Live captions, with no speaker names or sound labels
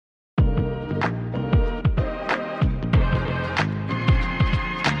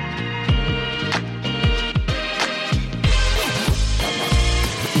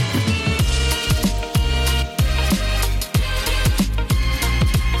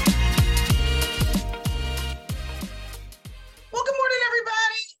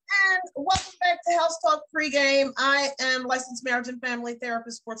Pregame. I am licensed marriage and family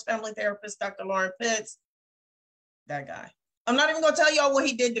therapist, sports family therapist, Dr. Lauren Pitts. That guy. I'm not even going to tell y'all what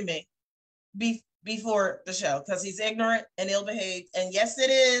he did to me before the show because he's ignorant and ill-behaved. And yes, it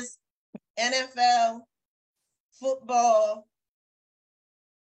is. NFL football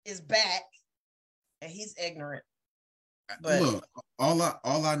is back, and he's ignorant. But look, all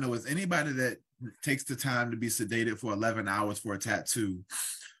I know is anybody that takes the time to be sedated for 11 hours for a tattoo.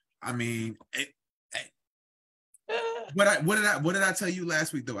 I mean, what did I tell you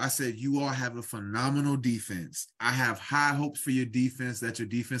last week though? I said you all have a phenomenal defense. I have high hopes for your defense, that your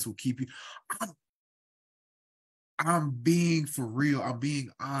defense will keep you. I'm being for real. I'm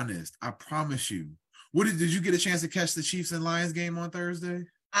being honest. I promise you. Did you get a chance to catch the Chiefs and Lions game on Thursday?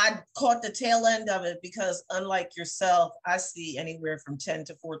 I caught the tail end of it because unlike yourself, I see anywhere from 10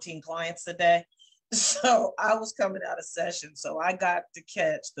 to 14 clients a day. So I was coming out of session. So I got to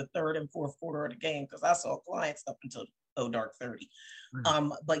catch the third and fourth quarter of the game because I saw clients up until dark 30.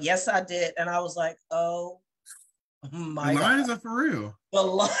 But yes, I did. And I was like, oh my God. The Lions are for real. The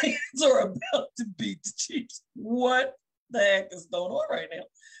Lions are about to beat the Chiefs. What the heck is going on right now?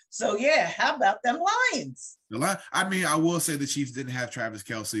 So yeah, how about them Lions? I mean, I will say the Chiefs didn't have Travis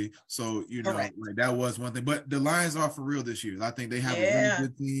Kelce, so like that was one thing. But the Lions are for real this year. I think they have a really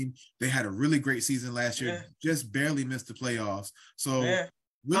good team. They had a really great season last year, just barely missed the playoffs. So really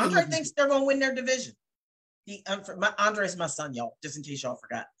Andre thinks they're going to win their division. Andre's my son, y'all. Just in case y'all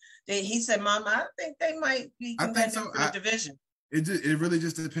forgot, he said, "Mom, I think they might be contending for the division." It really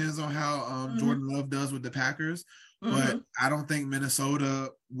just depends on how Jordan Love does with the Packers. But I don't think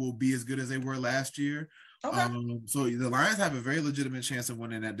Minnesota will be as good as they were last year. Okay. So the Lions have a very legitimate chance of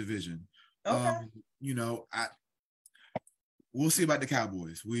winning that division. Okay. We'll see about the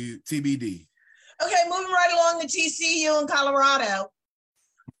Cowboys. TBD. Okay, moving right along to TCU in Colorado.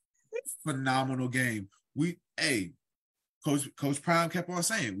 Phenomenal game. Coach Prime kept on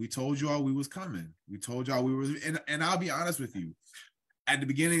saying, we told you all we was coming. We told y'all we were, and I'll be honest with you. At the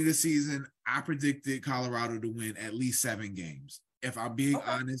beginning of the season, I predicted Colorado to win at least 7 games. If I'm being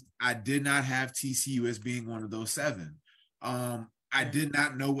honest, I did not have TCU as being one of those 7. I did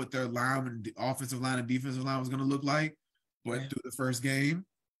not know what their offensive line and defensive line was going to look like. But through the first game,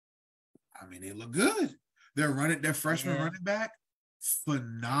 I mean, they look good. Their freshman running back,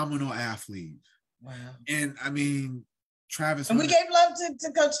 phenomenal athlete. Wow. And I mean, Travis. And we gave love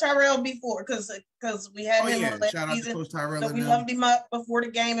to Coach Tyrell before because we had him on last Shout season. Out to Coach Tyrell. So we loved him up before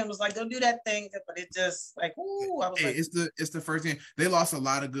the game and was like, go do that thing. But it just like, ooh, I was like, it's the first game. They lost a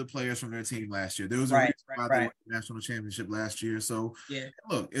lot of good players from their team last year. There was a reason why they won the national championship last year. So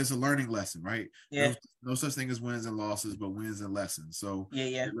look, it's a learning lesson, right? Yeah. No such thing as wins and losses, but wins and lessons. So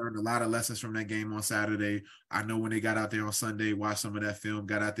we learned a lot of lessons from that game on Saturday. I know when they got out there on Sunday, watched some of that film,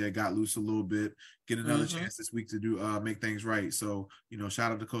 got out there, got loose a little bit, get another chance this week to do make things right. So,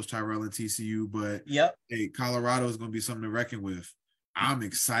 shout out to Coach Tyrell and TCU. But hey, Colorado is going to be something to reckon with. I'm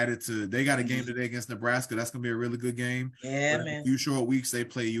excited they got a game today against Nebraska. That's going to be a really good game. Yeah, but man. In a few short weeks, they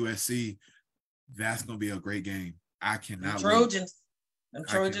play USC. That's going to be a great game. I cannot wait. The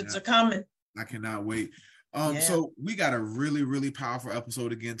Trojans are coming. I cannot wait. So we got a really, really powerful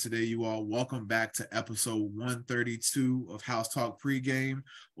episode again today, you all. Welcome back to episode 132 of House Talk Pregame.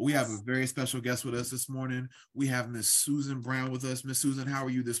 We have a very special guest with us this morning. We have Miss Susan Brown with us. Miss Susan, how are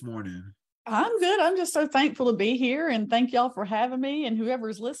you this morning? I'm good. I'm just so thankful to be here, and thank y'all for having me. And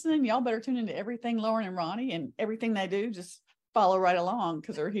whoever's listening, y'all better tune into everything Lauren and Ronnie and everything they do. Just follow right along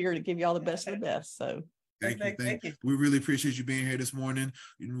because they're here to give y'all the best of the best. So Thank you. We really appreciate you being here this morning.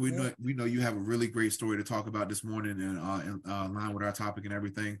 We know you have a really great story to talk about this morning and in line with our topic and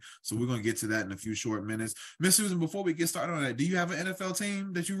everything. So we're going to get to that in a few short minutes. Miss Susan, before we get started on that, do you have an NFL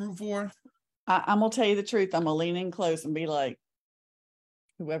team that you root for? I'm going to tell you the truth. I'm going to lean in close and be like,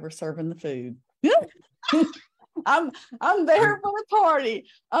 whoever's serving the food. I'm there for the party.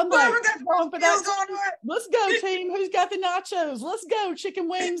 I'm like, let's go, team. Who's got the nachos? Let's go, chicken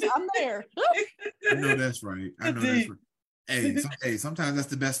wings. I'm there. I know that's right. Hey, sometimes that's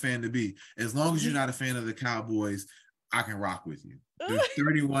the best fan to be. As long as you're not a fan of the Cowboys, I can rock with you. There's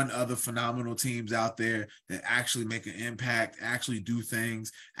 31 other phenomenal teams out there that actually make an impact, actually do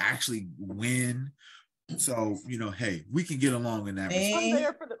things, actually win. So, hey, we can get along in that. I'm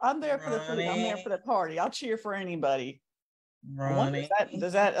there for the food. I'm there for the party. I'll cheer for anybody.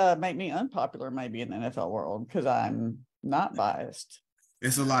 Does that make me unpopular maybe in the NFL world? Because I'm not biased.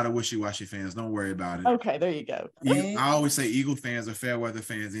 It's a lot of wishy-washy fans. Don't worry about it. Okay, there you go. I always say Eagle fans are fair weather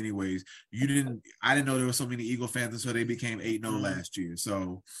fans anyways. I didn't know there were so many Eagle fans until they became 8-0 last year.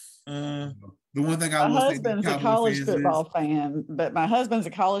 So Mm. The one thing I will say, my husband's a college football fan, but my husband's a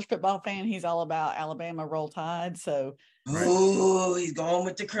college football fan. He's all about Alabama Roll Tide. So, oh, he's going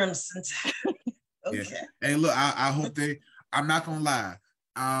with the Crimson. Okay. Yeah. Hey, look, I hope I'm not gonna lie.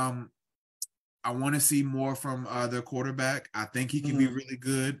 I want to see more from their quarterback. I think he can be really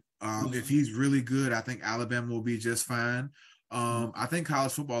good. If he's really good, I think Alabama will be just fine. I think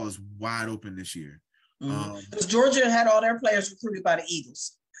college football is wide open this year. Because Georgia had all their players recruited by the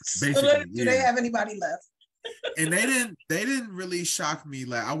Eagles. Basically, so do they have anybody left? And they didn't really shock me.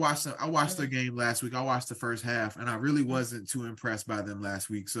 Like I watched their game last week. I watched the first half, and I really wasn't too impressed by them last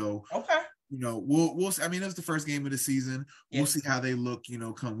week. So okay. We'll I mean, it was the first game of the season. We'll see how they look,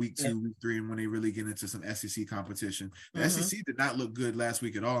 come week 2, week 3, and when they really get into some SEC competition. The SEC did not look good last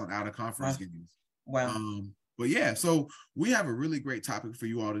week at all in out of conference games. Wow. But yeah, so we have a really great topic for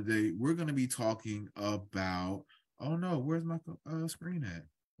you all today. We're going to be talking about, oh no, where's my screen at?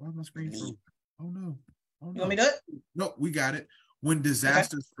 Why's my screen frozen? Oh no. You want me to do it? No, we got it. When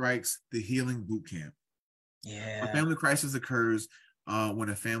disaster strikes, the healing boot camp. Yeah. A family crisis occurs when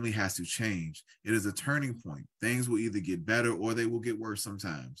a family has to change. It is a turning point. Things will either get better or they will get worse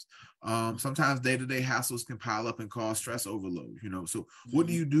sometimes. Sometimes day-to-day hassles can pile up and cause stress overload, So what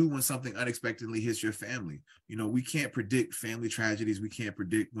do you do when something unexpectedly hits your family? We can't predict family tragedies. We can't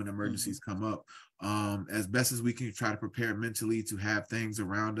predict when emergencies come up. As best as we can try to prepare mentally to have things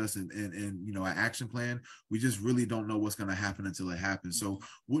around us and an action plan, we just really don't know what's going to happen until it happens. So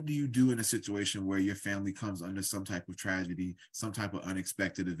what do you do in a situation where your family comes under some type of tragedy, some type of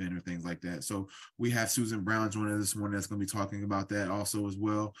unexpected event or things like that? So we have Susan Brown joining us this morning that's going to be talking about that also as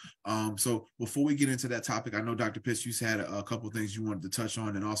well. So before we get into that topic, I know Dr. Pitts, you had a couple of things you wanted to touch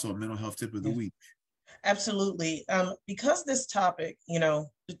on and also a mental health tip of the week. Absolutely. Because this topic, the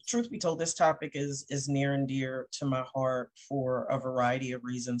truth be told, this topic is near and dear to my heart for a variety of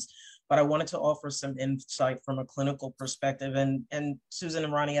reasons. But I wanted to offer some insight from a clinical perspective. And Susan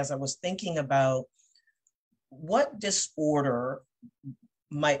and Ronnie, as I was thinking about what disorder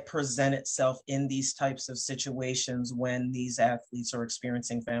might present itself in these types of situations when these athletes are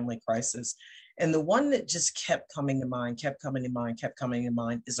experiencing family crisis. And the one that just kept coming to mind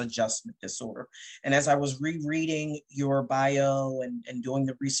is adjustment disorder. And as I was rereading your bio and doing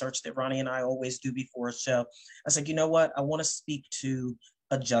the research that Ronnie and I always do before a show, I said, you know what? I want to speak to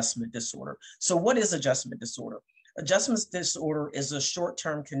adjustment disorder. So what is adjustment disorder? Adjustment disorder is a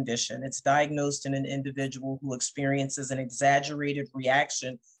short-term condition. It's diagnosed in an individual who experiences an exaggerated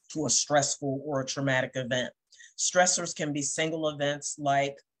reaction to a stressful or a traumatic event. Stressors can be single events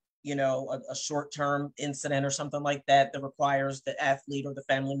like, a short-term incident or something like that requires the athlete or the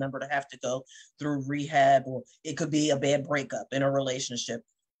family member to have to go through rehab, or it could be a bad breakup in a relationship,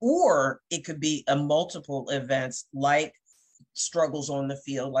 or it could be a multiple events like struggles on the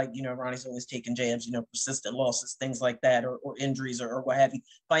field, like, Ronnie's always taking jabs, persistent losses, things like that, or injuries or what have you,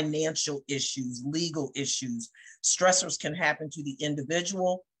 financial issues, legal issues. Stressors can happen to the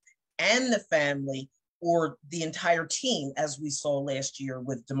individual and the family or the entire team, as we saw last year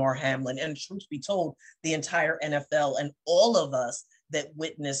with Damar Hamlin, and truth be told, the entire NFL and all of us that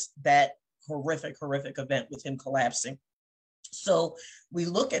witnessed that horrific event with him collapsing. So we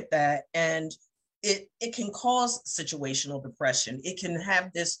look at that, and it can cause situational depression. It can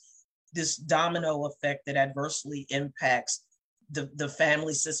have this domino effect that adversely impacts the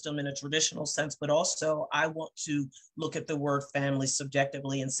family system in a traditional sense, but also I want to look at the word family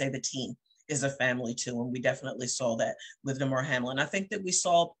subjectively and say the team is a family too. And we definitely saw that with Damar Hamlin. I think that we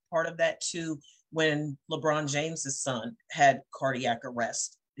saw part of that too when LeBron James's son had cardiac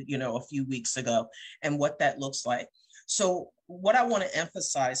arrest, a few weeks ago, and what that looks like. So what I want to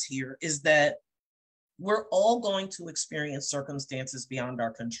emphasize here is that we're all going to experience circumstances beyond our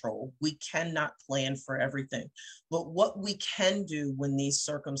control. We cannot plan for everything. But what we can do when these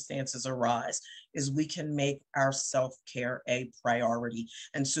circumstances arise is we can make our self-care a priority.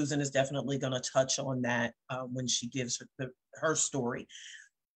 And Susan is definitely going to touch on that when she gives her story.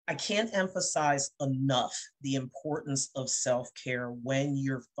 I can't emphasize enough the importance of self-care when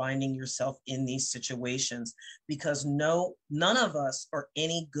you're finding yourself in these situations, because none of us are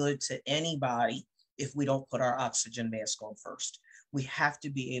any good to anybody if we don't put our oxygen mask on first. We have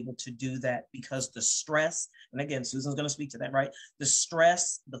to be able to do that because the stress, and again, Susan's going to speak to that, right? The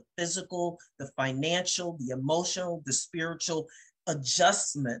stress, the physical, the financial, the emotional, the spiritual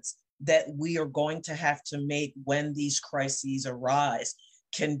adjustments that we are going to have to make when these crises arise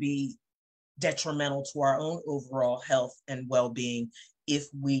can be detrimental to our own overall health and well-being if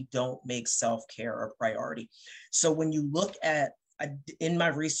we don't make self-care a priority. So when you look at, in my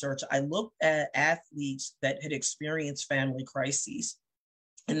research, I looked at athletes that had experienced family crises.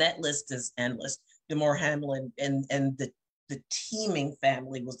 And that list is endless. DeMar Hamlin and the teaming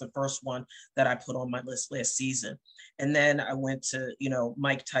family was the first one that I put on my list last season. And then I went to,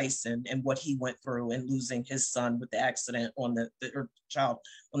 Mike Tyson and what he went through and losing his son with the accident on or child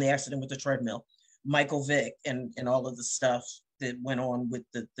on the accident with the treadmill. Michael Vick and all of the stuff that went on with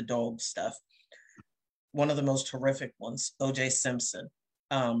the dog stuff. One of the most horrific ones, O.J. Simpson,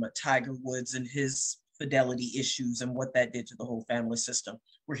 Tiger Woods and his fidelity issues and what that did to the whole family system.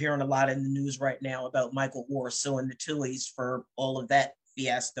 We're hearing a lot in the news right now about Michael Orr suing the Tillies for all of that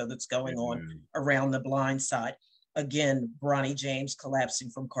fiasco that's going on around the blind side. Again, Bronny James collapsing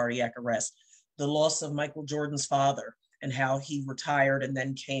from cardiac arrest. The loss of Michael Jordan's father and how he retired and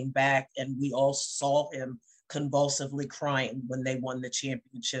then came back, and we all saw him convulsively crying when they won the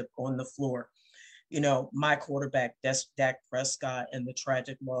championship on the floor. My quarterback, Dak Prescott, and the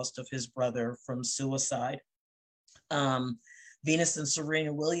tragic loss of his brother from suicide. Venus and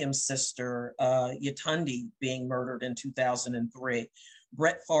Serena Williams' sister, Yetunde, being murdered in 2003.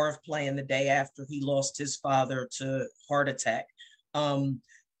 Brett Favre playing the day after he lost his father to heart attack.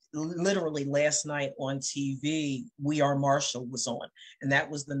 Literally last night on TV, We Are Marshall was on, and that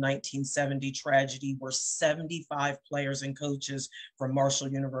was the 1970 tragedy where 75 players and coaches from Marshall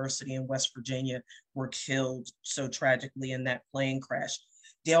University in West Virginia were killed so tragically in that plane crash.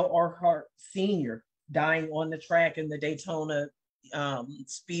 Dale Earnhardt Sr. dying on the track in the Daytona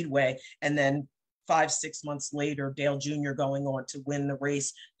Speedway, and then 5-6 months later, Dale Jr. going on to win the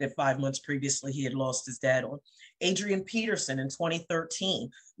race that 5 months previously he had lost his dad on. Adrian Peterson in 2013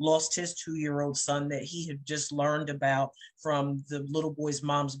 lost his 2-year-old son that he had just learned about from the little boy's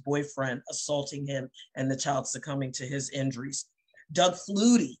mom's boyfriend assaulting him and the child succumbing to his injuries. Doug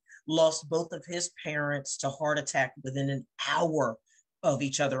Flutie lost both of his parents to heart attack within an hour of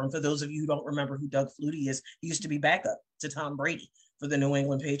each other. And for those of you who don't remember who Doug Flutie is, he used to be backup to Tom Brady for the New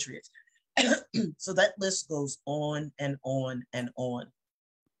England Patriots. So that list goes on and on and on.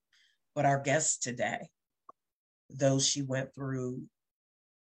 But our guest today, though she went through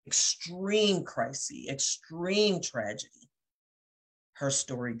extreme crisis, extreme tragedy, her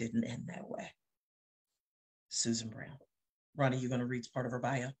story didn't end that way. Susan Brown. Ronnie, you going to read part of her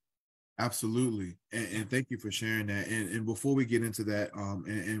bio? Absolutely. And thank you for sharing that. And before we get into that,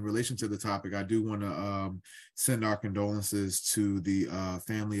 in relation to the topic, I do want to send our condolences to the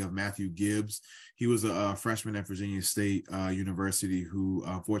family of Matthew Gibbs. He was a freshman at Virginia State University who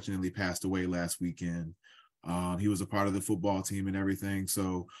unfortunately passed away last weekend. He was a part of the football team and everything.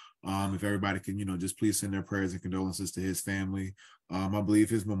 So if everybody can, just please send their prayers and condolences to his family. I believe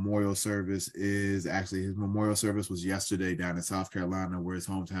his memorial service was yesterday down in South Carolina, where his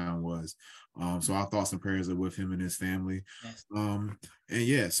hometown was. So our thoughts and prayers are with him and his family.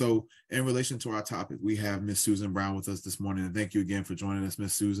 Yes. So in relation to our topic, we have Miss Susan Brown with us this morning. And thank you again for joining us,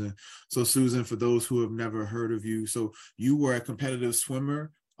 Miss Susan. So Susan, for those who have never heard of you, so you were a competitive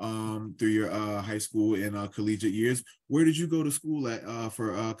swimmer through your high school and collegiate years. Where did you go to school at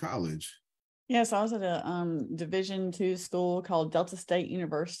for college? Yes, I was at a Division II school called Delta State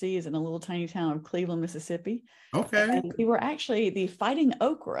University. It's in a little tiny town of Cleveland, Mississippi. Okay. And we were actually the Fighting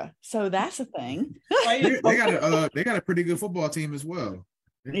Okra, so that's a thing. they got a pretty good football team as well.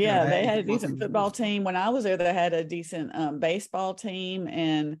 They had a decent football team. When I was there, they had a decent baseball team,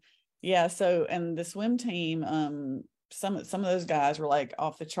 and and the swim team. Some of those guys were like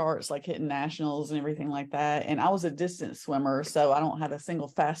off the charts, like hitting nationals and everything like that. And I was a distance swimmer, so I don't have a single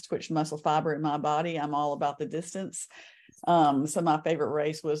fast twitch muscle fiber in my body. I'm all about the distance. So my favorite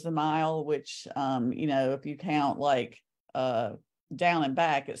race was the mile, which, if you count like down and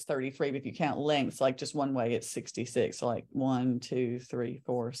back, it's 33. But if you count lengths, like just one way, it's 66. So like 1, 2, 3,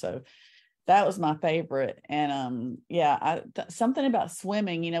 4. So that was my favorite. And something about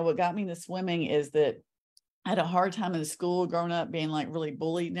swimming, what got me into swimming is that I had a hard time in school growing up, being like really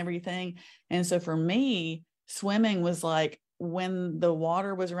bullied and everything. And so for me, swimming was like, when the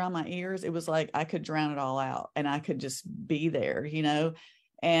water was around my ears, it was like I could drown it all out and I could just be there,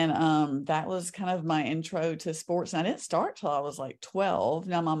 And that was kind of my intro to sports. And I didn't start till I was like 12.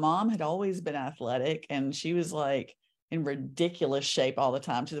 Now, my mom had always been athletic, and she was like in ridiculous shape all the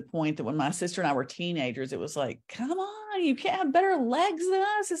time, to the point that when my sister and I were teenagers, it was like, come on, you can't have better legs than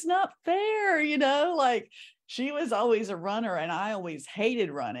us. It's not fair, like she was always a runner and I always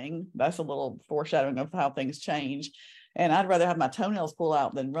hated running. That's a little foreshadowing of how things change. And I'd rather have my toenails pull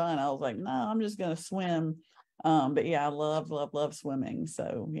out than run. I was like, no, I'm just going to swim. But yeah, I love swimming.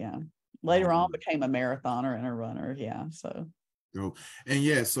 So yeah, later on became a marathoner and a runner. Yeah. So. And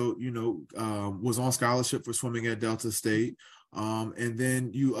was on scholarship for swimming at Delta State. And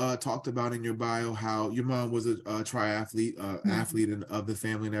then you talked about in your bio how your mom was a triathlete, athlete of the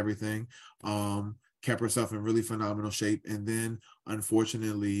family and everything. Kept herself in really phenomenal shape. And then,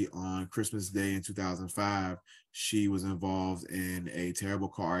 unfortunately, on Christmas Day in 2005, she was involved in a terrible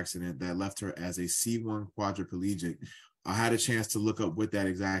car accident that left her as a C1 quadriplegic. I had a chance to look up what that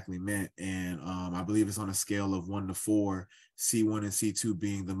exactly meant. And I believe it's on a scale of 1 to 4, C1 and C2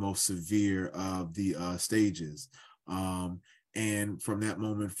 being the most severe of the stages. And from that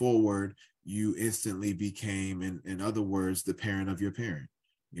moment forward, you instantly became, in other words, the parent of your parent,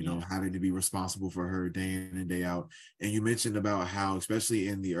 you know, having to be responsible for her day in and day out. And you mentioned about how, especially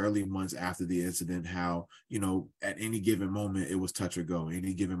in the early months after the incident, how, you know, at any given moment, it was touch or go.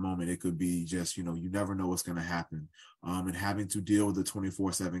 Any given moment, it could be just, you know, you never know what's going to happen. And having to deal with the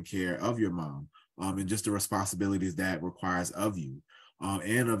 24/7 care of your mom, and just the responsibilities that requires of you,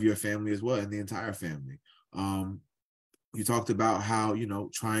 and of your family as well, and the entire family. You talked about how, you know,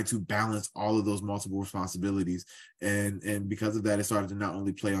 trying to balance all of those multiple responsibilities. And because of that, it started to not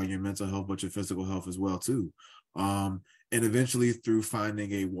only play on your mental health, but your physical health as well, too. And eventually through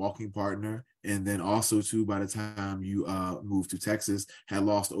finding a walking partner, and then also too, by the time you moved to Texas, had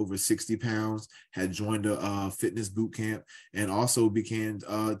lost over 60 pounds, had joined a fitness boot camp, and also began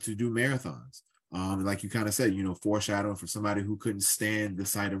to do marathons. Like you kind of said, you know, foreshadowing for somebody who couldn't stand the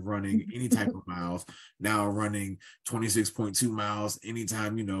sight of running any type of miles, now running 26.2 miles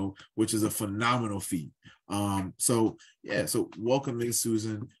anytime, you know, which is a phenomenal feat. So welcome in,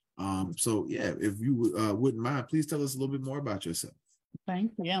 Susan. If you wouldn't mind, please tell us a little bit more about yourself.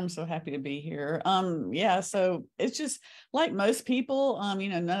 Thank you. I'm so happy to be here. So it's just like most people, you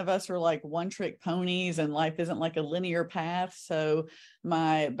know, none of us are like one trick ponies, and life isn't like a linear path. So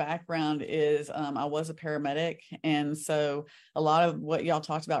my background is I was a paramedic. And so a lot of what y'all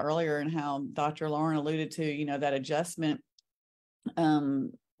talked about earlier and how Dr. Lauren alluded to, you know, that adjustment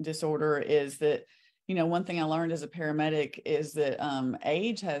disorder is that, you know, one thing I learned as a paramedic is that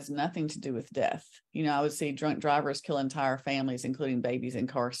age has nothing to do with death. You know, I would see drunk drivers kill entire families, including babies in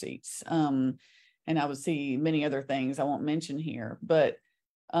car seats. And I would see many other things I won't mention here. But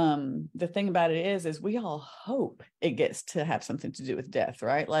the thing about it is we all hope it gets to have something to do with death,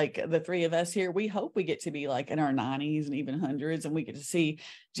 right? Like the three of us here, we hope we get to be like in our 90s and even hundreds, and we get to see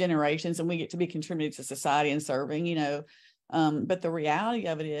generations, and we get to be contributing to society and serving, you know. But the reality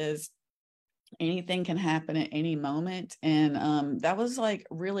of it is, anything can happen at any moment. And that was like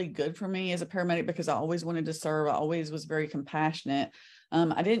really good for me as a paramedic, because I always wanted to serve. I always was very compassionate.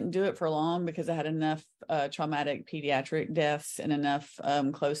 I didn't do it for long because I had enough traumatic pediatric deaths and enough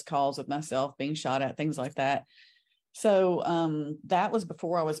close calls with myself being shot at, things like that. So that was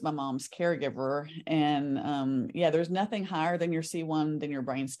before I was my mom's caregiver. And there's nothing higher than your C1 than your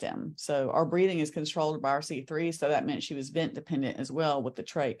brainstem. So our breathing is controlled by our C3. So that meant she was vent dependent as well with the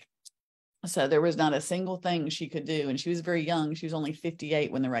trach. So there was not a single thing she could do. And she was very young. She was only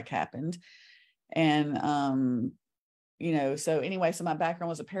 58 when the wreck happened. And, you know, so anyway, so my background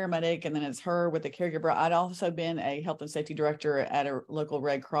was a paramedic, and then it's her with the caregiver. I'd also been a health and safety director at a local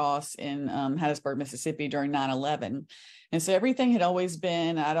Red Cross in Hattiesburg, Mississippi during 9/11. And so everything had always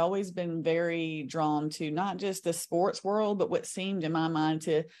been, I'd always been very drawn to not just the sports world, but what seemed in my mind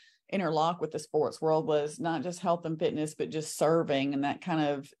to interlock with the sports world was not just health and fitness, but just serving and that kind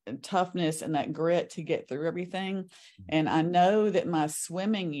of toughness and that grit to get through everything. And I know that my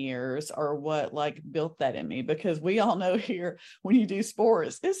swimming years are what like built that in me, because we all know here, when you do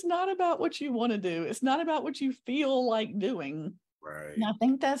sports, it's not about what you want to do. It's not about what you feel like doing. Right. And I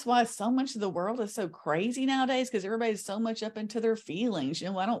think that's why so much of the world is so crazy nowadays, because everybody's so much up into their feelings. You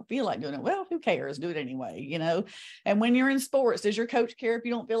know, I don't feel like doing it. Well, who cares? Do it anyway, you know? And when you're in sports, does your coach care if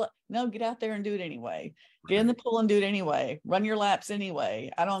you don't feel it? No, get out there and do it anyway. Get in the pool and do it anyway. Run your laps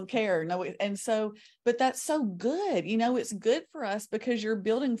anyway. I don't care. No. And so, but that's so good. You know, it's good for us because you're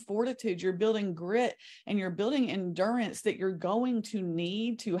building fortitude, you're building grit, and you're building endurance that you're going to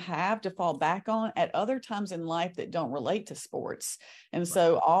need to have to fall back on at other times in life that don't relate to sports. And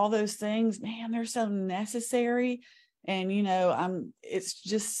so all those things, man, they're so necessary. And, you know, it's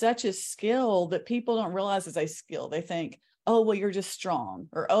just such a skill that people don't realize is a skill. They think, oh, well, you're just strong,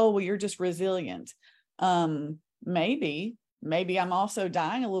 or, oh, well, you're just resilient. Maybe I'm also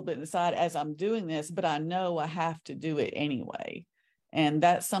dying a little bit inside as I'm doing this, but I know I have to do it anyway. And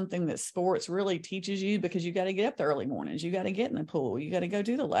that's something that sports really teaches you, because you got to get up the early mornings. You got to get in the pool. You got to go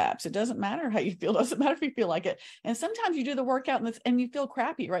do the laps. It doesn't matter how you feel. It doesn't matter if you feel like it. And sometimes you do the workout and you feel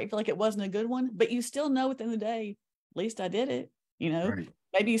crappy, right? You feel like it wasn't a good one, but you still know within the day, at least I did it, you know. Right.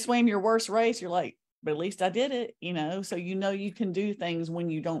 Maybe you swam your worst race. You're like, but at least I did it, so you can do things when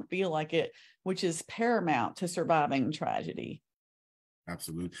you don't feel like it, which is paramount to surviving tragedy.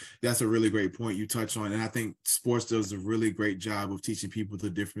 Absolutely. That's a really great point you touch on. And I think sports does a really great job of teaching people the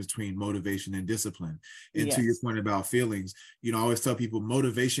difference between motivation and discipline. And yes. To your point about feelings, I always tell people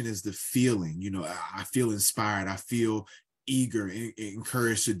motivation is the feeling, I feel inspired. I feel eager and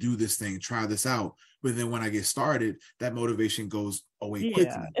encouraged to do this thing, try this out. But then when I get started, that motivation goes away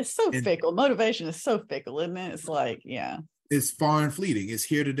quickly. It's so fickle. Motivation is so fickle, isn't it? It's like, it's far and fleeting. It's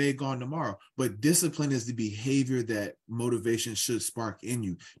here today, gone tomorrow. But discipline is the behavior that motivation should spark in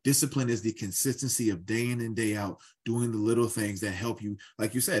you. Discipline is the consistency of day in and day out, doing the little things that help you.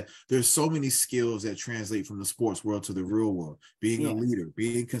 Like you said, there's so many skills that translate from the sports world to the real world. Being a leader,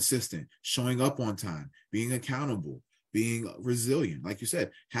 being consistent, showing up on time, being accountable, being resilient, like you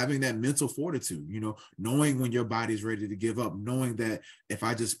said, having that mental fortitude, knowing when your body's ready to give up, knowing that if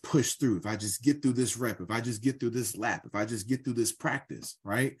I just push through, if I just get through this rep, if I just get through this lap, if I just get through this practice,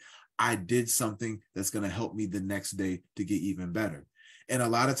 right, I did something that's going to help me the next day to get even better. And a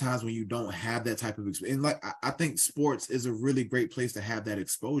lot of times when you don't have that type of experience, and I think sports is a really great place to have that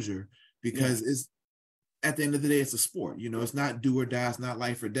exposure, because it's, at the end of the day, it's a sport. It's not do or die. It's not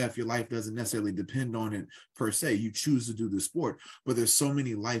life or death. Your life doesn't necessarily depend on it per se. You choose to do the sport, but there's so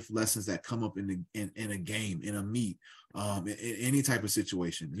many life lessons that come up in a game, in a meet, in any type of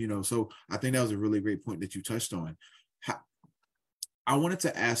situation. So I think that was a really great point that you touched on. I wanted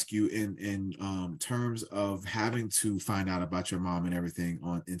to ask you in terms of having to find out about your mom and everything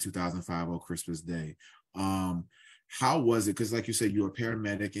in 2005 on Christmas Day. How was it? Because like you said, you're a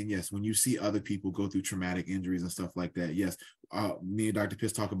paramedic, and yes, when you see other people go through traumatic injuries and stuff like that, yes, me and Dr.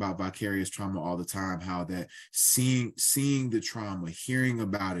 Pitts talk about vicarious trauma all the time, how that seeing the trauma, hearing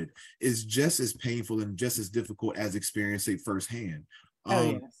about it is just as painful and just as difficult as experiencing it firsthand.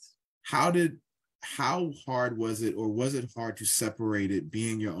 Yes. How hard was it, or was it hard to separate it,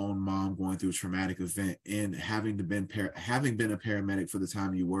 being your own mom going through a traumatic event and having been a paramedic for the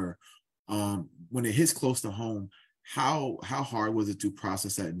time you were, when it hits close to home? How hard was it to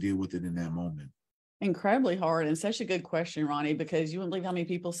process that and deal with it in that moment? Incredibly hard, and such a good question, Ronnie, because you wouldn't believe how many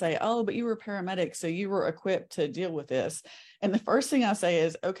people say, oh, but you were a paramedic, so you were equipped to deal with this. And the first thing I say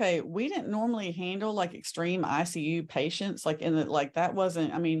is, okay, we didn't normally handle like extreme ICU patients, that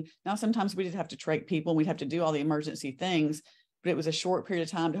wasn't, now sometimes we did have to trach people and we'd have to do all the emergency things, but it was a short period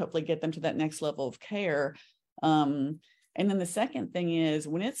of time to hopefully get them to that next level of care. And then the second thing is,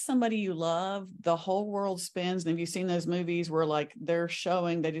 when it's somebody you love, the whole world spins. And have you seen those movies where like they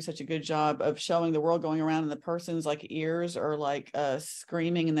do such a good job of showing the world going around and the person's like ears are like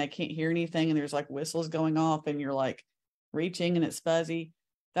screaming and they can't hear anything. And there's like whistles going off and you're like reaching and it's fuzzy.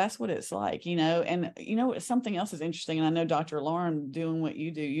 That's what it's like, and something else is interesting. And I know Dr. Lauren, doing what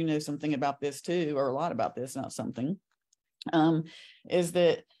you do, something about this too, or a lot about this, not something, is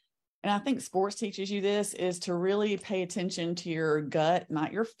that, and I think sports teaches you this, is to really pay attention to your gut,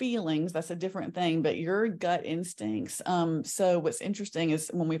 not your feelings. That's a different thing, but your gut instincts. So what's interesting is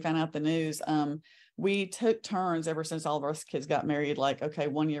when we found out the news, we took turns ever since all of our kids got married. Like, okay,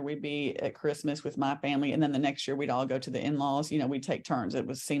 one year we'd be at Christmas with my family, and then the next year we'd all go to the in-laws. We'd take turns.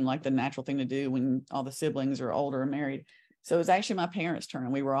 It seemed like the natural thing to do when all the siblings are older and married. So it was actually my parents'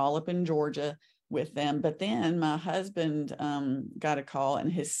 turn. We were all up in Georgia with them. But then my husband got a call,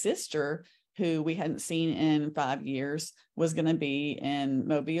 and his sister, who we hadn't seen in 5 years, was going to be in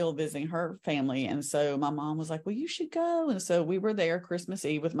Mobile visiting her family. And so my mom was like, well, you should go. And so we were there Christmas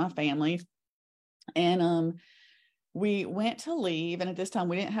Eve with my family. And we went to leave. And at this time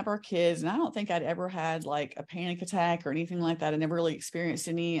we didn't have our kids. And I don't think I'd ever had like a panic attack or anything like that. I never really experienced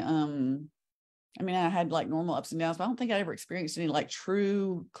any, I had like normal ups and downs, but I don't think I ever experienced any like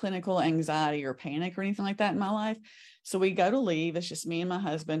true clinical anxiety or panic or anything like that in my life. So we go to leave. It's just me and my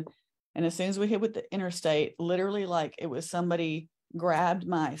husband. And as soon as we hit with the interstate, literally like it was somebody grabbed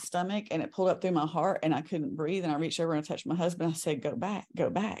my stomach and it pulled up through my heart and I couldn't breathe. And I reached over and I touched my husband. I said, go back, go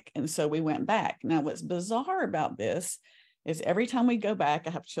back. And so we went back. Now, what's bizarre about this is every time we go back,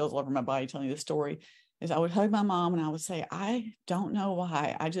 I have chills all over my body telling you the story, is I would hug my mom and I would say, I don't know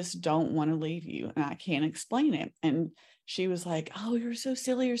why. I just don't want to leave you. And I can't explain it. And she was like, oh, you're so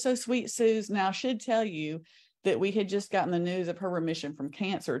silly. You're so sweet, Suze. Now I should tell you that we had just gotten the news of her remission from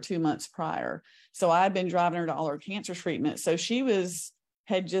cancer 2 months prior. So I'd been driving her to all her cancer treatment. So she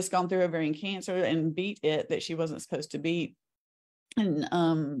had just gone through ovarian cancer and beat it that she wasn't supposed to beat.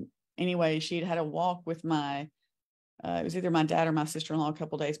 And anyway, she'd had a walk with it was either my dad or my sister-in-law a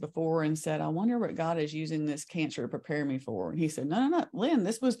couple of days before, and said, I wonder what God is using this cancer to prepare me for. And he said, no, Lynn,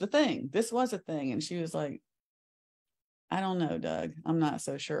 this was the thing. This was a thing. And she was like, I don't know, Doug. I'm not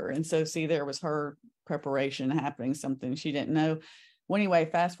so sure. And so see, there was her preparation happening, something she didn't know. Well, anyway,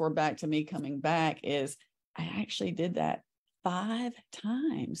 fast forward back to me coming back is I actually did that 5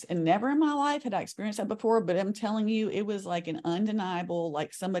 times, and never in my life had I experienced that before. But I'm telling you, it was like an undeniable,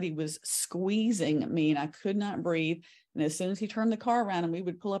 like somebody was squeezing me and I could not breathe. And as soon as he turned the car around and we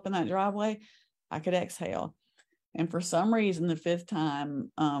would pull up in that driveway, I could exhale. And for some reason, the 5th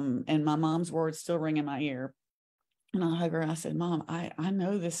time, and my mom's words still ring in my ear. And I hug her. I said, Mom, I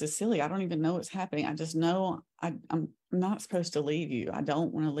know this is silly. I don't even know what's happening. I just know I'm not supposed to leave you. I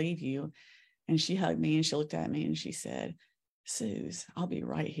don't want to leave you. And she hugged me and she looked at me and she said, Suze, I'll be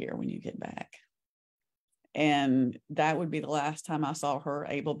right here when you get back. And that would be the last time I saw her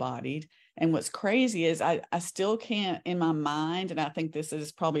able-bodied. And what's crazy is I still can't in my mind, and I think this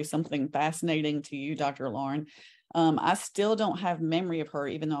is probably something fascinating to you, Dr. Lauren. I still don't have memory of her,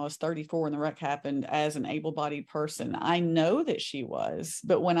 even though I was 34 when the wreck happened, as an able-bodied person. I know that she was,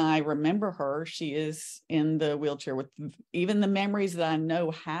 but when I remember her, she is in the wheelchair. With even the memories that I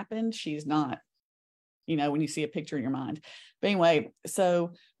know happened, she's not, when you see a picture in your mind. But anyway,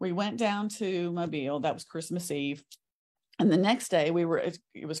 so we went down to Mobile. That was Christmas Eve. And the next day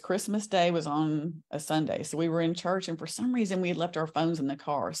it was Christmas Day, was on a Sunday. So we were in church, and for some reason we had left our phones in the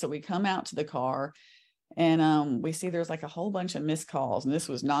car. So we come out to the car and we see there's like a whole bunch of missed calls. And this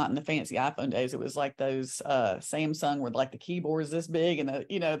was not in the fancy iPhone days. It was like those Samsung where like the keyboard's this big and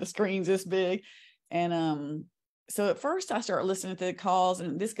the screen's this big. And so at first I start listening to the calls,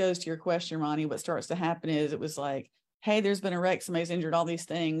 and this goes to your question, Ronnie. What starts to happen is it was like, hey, there's been a wreck, somebody's injured, all these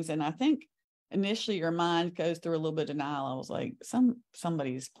things. And I think initially your mind goes through a little bit of denial. I was like,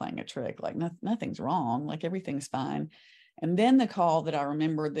 somebody's playing a trick, like nothing's wrong, like everything's fine. And then the call that I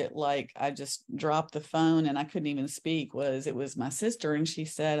remembered that like I just dropped the phone and I couldn't even speak it was my sister. And she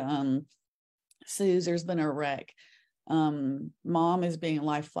said, Suze, there's been a wreck. Mom is being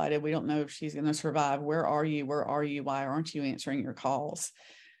life flighted. We don't know if she's going to survive. Where are you? Why aren't you answering your calls?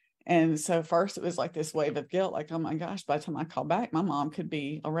 And so first it was like this wave of guilt, like, oh my gosh, by the time I call back, my mom could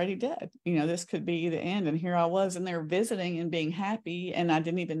be already dead. This could be the end. And here I was in there visiting and being happy, and I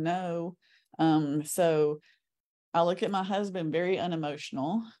didn't even know. So I look at my husband, very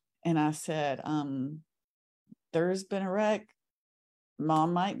unemotional, and I said, there's been a wreck.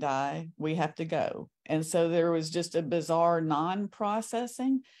 Mom might die. We have to go. And so there was just a bizarre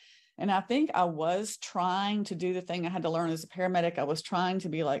non-processing. And I think I was trying to do the thing I had to learn as a paramedic. I was trying to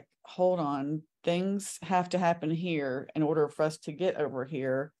be like, hold on, things have to happen here in order for us to get over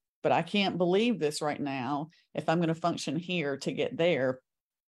here. But I can't believe this right now if I'm going to function here to get there.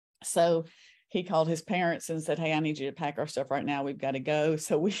 So he called his parents and said, hey, I need you to pack our stuff right now. We've got to go.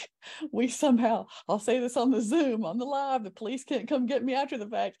 So we somehow, I'll say this on the Zoom, on the live, the police can't come get me after the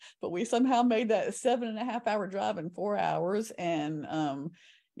fact, but we somehow made that 7.5 hour drive in 4 hours. And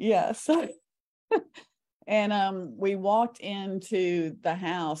so and we walked into the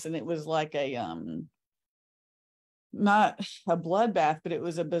house, and it was like not a bloodbath, but it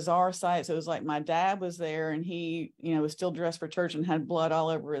was a bizarre sight. So it was like my dad was there, and he, was still dressed for church and had blood all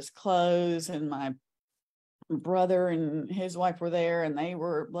over his clothes. And my brother and his wife were there, and they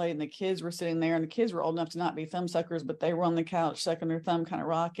were laying, the kids were sitting there, and the kids were old enough to not be thumb suckers, but they were on the couch sucking their thumb, kind of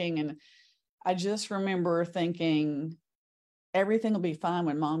rocking. And I just remember thinking, everything will be fine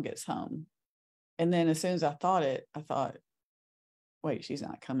when Mom gets home. And then as soon as I thought, wait, she's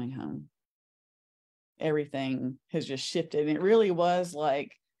not coming home. Everything has just shifted. And it really was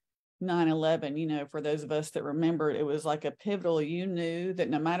like 9/11, for those of us that remember, it was like a pivotal. You knew that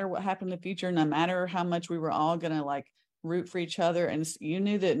no matter what happened in the future, no matter how much we were all going to like root for each other, and you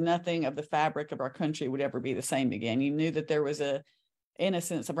knew that nothing of the fabric of our country would ever be the same again. You knew that there was a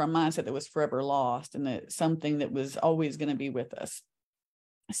innocence of our mindset that was forever lost, and that something that was always going to be with us.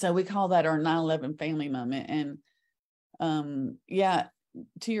 So we call that our 9/11 family moment. And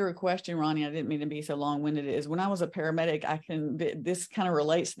to your question, Ronnie, I didn't mean to be so long-winded. Is when I was a paramedic, this kind of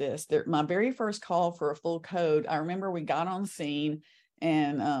relates to this. My very first call for a full code, I remember we got on scene,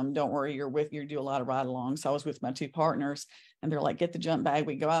 and don't worry, you do a lot of ride-along. So I was with my 2 partners, and they're like, get the jump bag.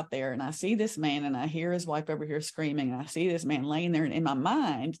 We go out there, and I see this man, and I hear his wife over here screaming, and I see this man laying there. And in my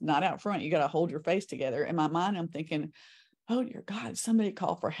mind, not out front, you got to hold your face together. In my mind, I'm thinking, oh dear God, somebody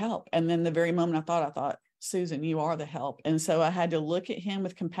call for help. And then the very moment I thought, Susan, you are the help. And so I had to look at him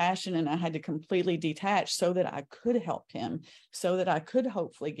with compassion, and I had to completely detach so that I could help him, so that I could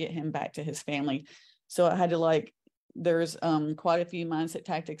hopefully get him back to his family. So I had to there's quite a few mindset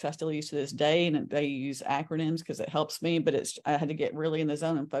tactics I still use to this day, and they use acronyms because it helps me, but I had to get really in the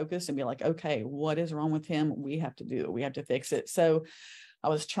zone and focus and be like, okay, what is wrong with him? We have to do it. We have to fix it. So I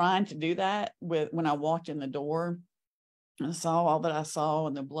was trying to do that when I walked in the door. I saw all that I saw,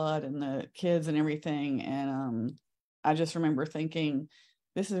 and the blood and the kids and everything. And I just remember thinking,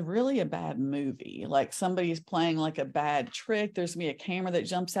 this is really a bad movie. Like somebody's playing like a bad trick. There's gonna be a camera that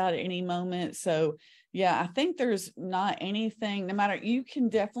jumps out at any moment. So yeah, I think there's not anything, no matter, you can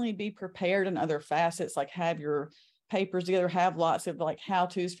definitely be prepared in other facets, like have your papers together, have lots of like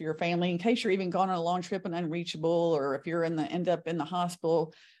how-tos for your family in case you're even gone on a long trip and unreachable, or if you're end up in the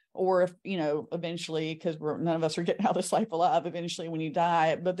hospital, or if, eventually, because none of us are getting out of this life alive eventually when you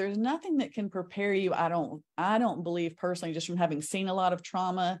die. But there's nothing that can prepare you. I don't believe personally, just from having seen a lot of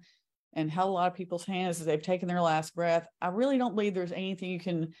trauma and held a lot of people's hands as they've taken their last breath, I really don't believe there's anything you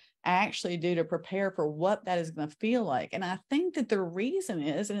can actually do to prepare for what that is going to feel like. And I think that the reason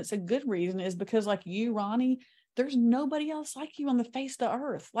is, and it's a good reason, is because like you, Ronnie, there's nobody else like you on the face of the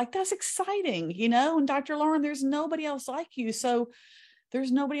earth. Like that's exciting, and Dr. Lauren, there's nobody else like you. So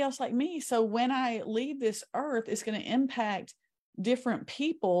there's nobody else like me. So when I leave this earth, it's going to impact different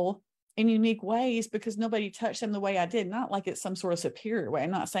people in unique ways because nobody touched them the way I did. Not like it's some sort of superior way.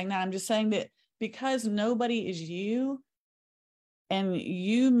 I'm not saying that. I'm just saying that because nobody is you, and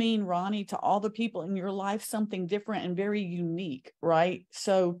you mean, Ronnie, to all the people in your life, something different and very unique, right?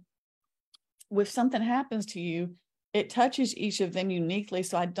 So if something happens to you, it touches each of them uniquely.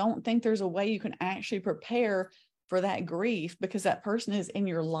 So I don't think there's a way you can actually prepare for that grief, because that person is in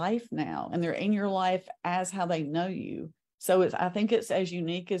your life now, and they're in your life as how they know you. So I think it's as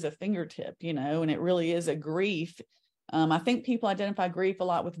unique as a fingertip, and it really is a grief. I think people identify grief a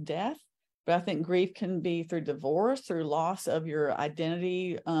lot with death, but I think grief can be through divorce, through loss of your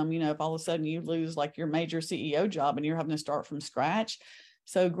identity. If all of a sudden you lose like your major CEO job and you're having to start from scratch.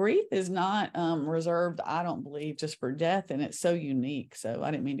 So grief is not reserved, I don't believe, just for death, and it's so unique. So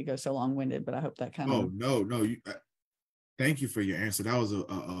I didn't mean to go so long-winded, but I hope that kind of. No. Thank you for your answer. That was a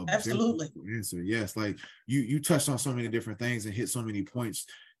absolutely answer. Yes, like you touched on so many different things and hit so many points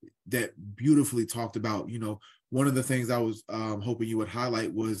that beautifully talked about. One of the things I was hoping you would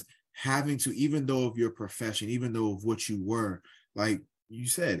highlight was having to, even though of your profession, even though of what you were, like you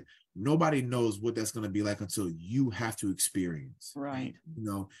said, nobody knows what that's going to be like until you have to experience, right?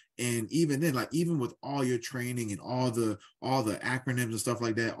 And even then, like even with all your training and all the acronyms and stuff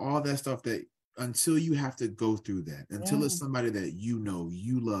like that, all that stuff, that until you have to go through that, until it's somebody that you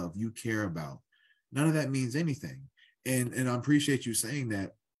love, you care about, none of that means anything. And I appreciate you saying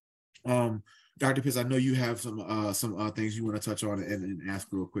that. Dr. Pitts, I know you have some things you want to touch on and ask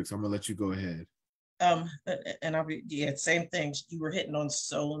real quick, so I'm gonna let you go ahead. And I'll be, same things. You were hitting on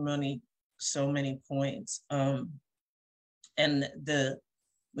so many points. And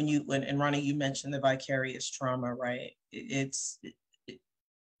Ronnie, you mentioned the vicarious trauma, right?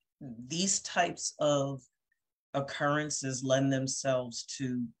 These types of occurrences lend themselves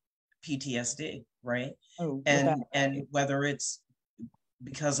to PTSD, right? And whether it's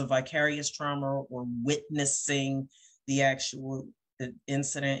because of vicarious trauma or witnessing the actual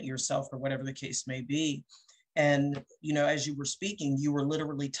incident yourself, or whatever the case may be. And, as you were speaking, you were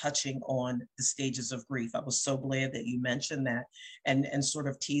literally touching on the stages of grief. I was so glad that you mentioned that and sort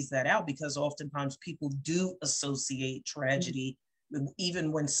of tease that out, because oftentimes people do associate tragedy,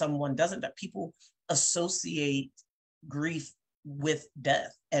 even when someone doesn't, that people associate grief with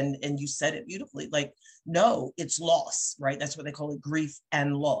death. And you said it beautifully, like, no, it's loss, right? That's what they call it, grief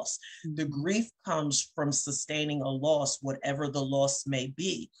and loss. The grief comes from sustaining a loss, whatever the loss may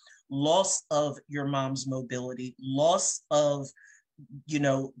be. Loss of your mom's mobility, loss of,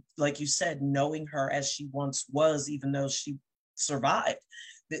 like you said, knowing her as she once was, even though she survived.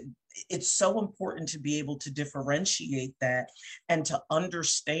 It's so important to be able to differentiate that and to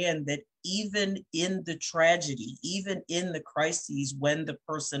understand that even in the tragedy, even in the crises, when the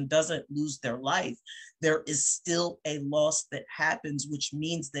person doesn't lose their life, there is still a loss that happens, which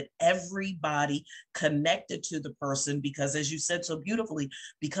means that everybody connected to the person, because as you said so beautifully,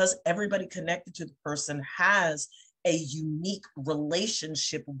 because everybody connected to the person has a unique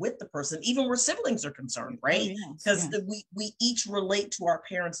relationship with the person, even where siblings are concerned, right? Because we each relate to our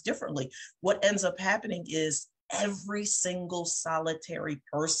parents differently. What ends up happening is every single solitary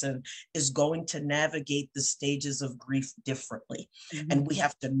person is going to navigate the stages of grief differently. And we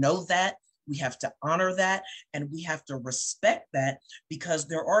have to know that. We have to honor that, and we have to respect that, because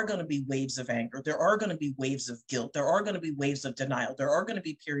there are going to be waves of anger. There are going to be waves of guilt. There are going to be waves of denial. There are going to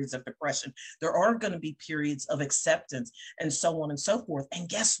be periods of depression. There are going to be periods of acceptance, and so on and so forth. And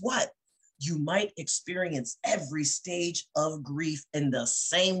guess what? You might experience every stage of grief in the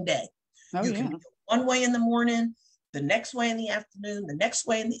same day. You can be one way in the morning, the next way in the afternoon, the next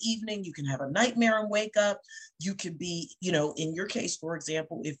way in the evening. You can have a nightmare and wake up. You could be, in your case, for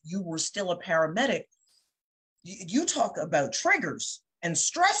example, if you were still a paramedic, you talk about triggers and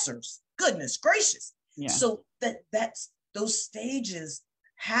stressors. Goodness gracious. Yeah. So that's those stages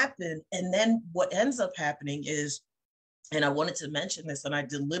happen. And then what ends up happening is, and I wanted to mention this, and I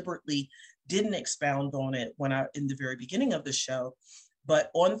deliberately didn't expound on it in the very beginning of the show, but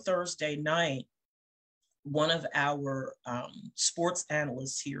on Thursday night, one of our sports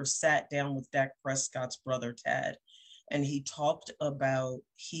analysts here sat down with Dak Prescott's brother, Tad, and he talked about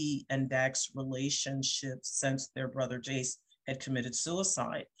he and Dak's relationship since their brother Jace had committed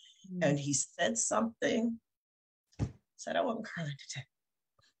suicide. Mm-hmm. And he said something, said, "Oh, I'm crying today."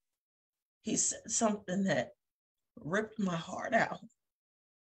 He said something that ripped my heart out,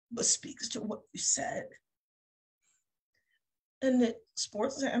 but speaks to what you said. And the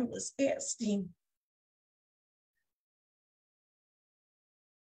sports analyst asked him,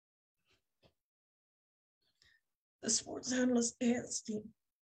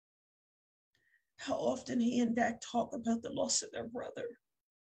 how often he and Dak talk about the loss of their brother.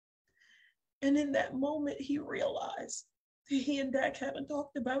 And in that moment, he realized that he and Dak haven't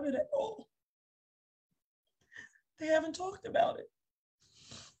talked about it at all. They haven't talked about it.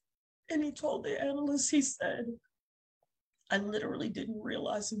 And he told the analyst, he said, "I literally didn't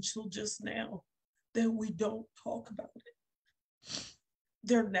realize until just now that we don't talk about it."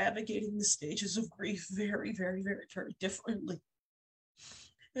 They're navigating the stages of grief very, very, very, very differently.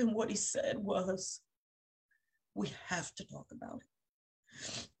 And what he said was, we have to talk about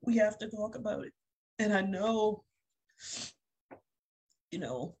it. We have to talk about it. And I know, in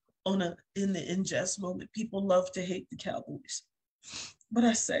the ingest moment, people love to hate the Cowboys. But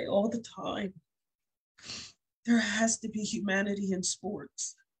I say all the time, there has to be humanity in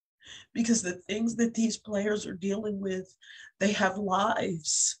sports, because the things that these players are dealing with, they have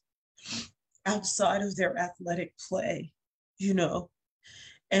lives outside of their athletic play,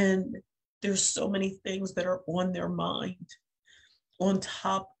 and there's so many things that are on their mind on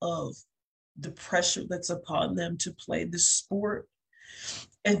top of the pressure that's upon them to play the sport.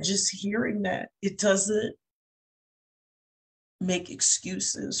 And just hearing that, it doesn't make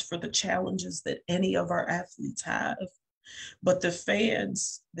excuses for the challenges that any of our athletes have. But the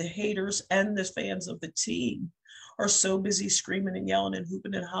fans, the haters, and the fans of the team are so busy screaming and yelling and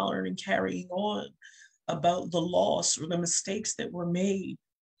hooping and hollering and carrying on about the loss or the mistakes that were made.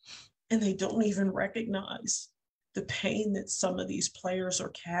 And they don't even recognize the pain that some of these players are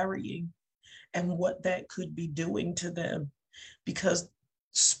carrying and what that could be doing to them. Because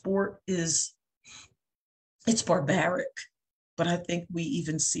sport it's barbaric. But I think we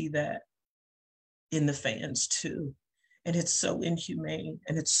even see that in the fans too. And it's so inhumane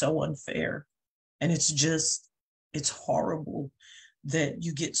and it's so unfair. And it's horrible that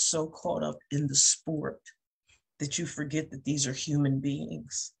you get so caught up in the sport that you forget that these are human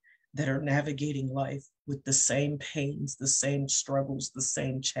beings that are navigating life with the same pains, the same struggles, the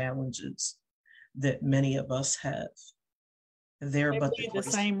same challenges that many of us have. They bleed the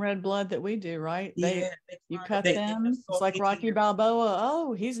same red blood that we do, right? You cut them. It's like Rocky Balboa.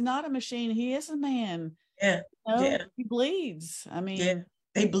 Oh, he's not a machine. He is a man. Yeah. He bleeds. I mean, yeah.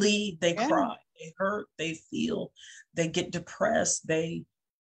 They bleed. They cry. They hurt. They feel. They get depressed. They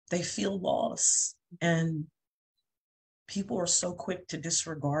feel loss. And people are so quick to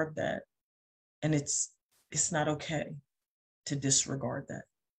disregard that. And it's not okay to disregard that.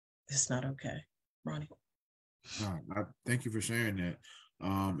 It's not okay. Ronnie. No, thank you for sharing that.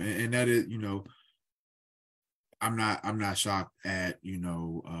 And that is, I'm not shocked at,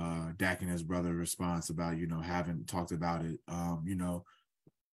 Dak and his brother's response about, having talked about it.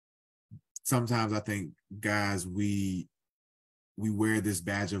 Sometimes I think, guys, we wear this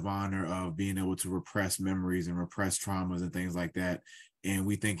badge of honor of being able to repress memories and repress traumas and things like that. And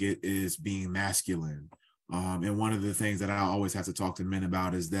we think it is being masculine. And one of the things that I always have to talk to men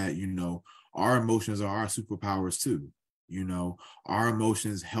about is that, our emotions are our superpowers too. Our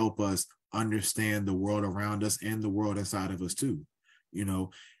emotions help us understand the world around us and the world inside of us too.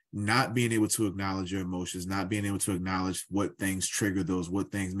 Not being able to acknowledge your emotions, not being able to acknowledge what things trigger those, what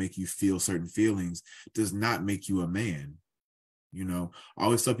things make you feel certain feelings does not make you a man. I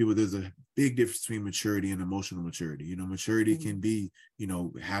always tell people there's a big difference between maturity and emotional maturity. Maturity can be,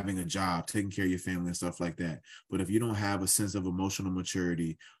 having a job, taking care of your family and stuff like that. But if you don't have a sense of emotional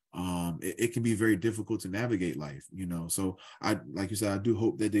maturity, it can be very difficult to navigate life, So like you said, I do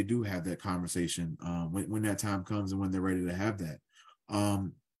hope that they do have that conversation when that time comes and when they're ready to have that.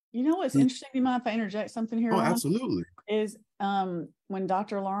 What's interesting, do you mind if I interject something here? Oh, absolutely. Is when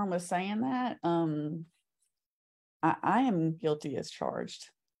Dr. Lauren was saying that, I am guilty as charged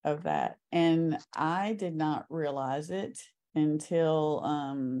of that. And I did not realize it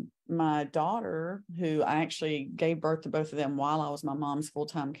until my daughter, who I actually gave birth to both of them while I was my mom's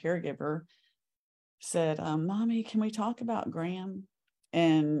full-time caregiver, said, Mommy, can we talk about Graham?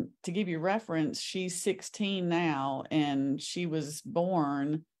 And to give you reference, she's 16 now, and she was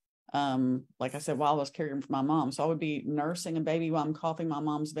born, like I said, while I was caring for my mom. So I would be nursing a baby while I'm coughing my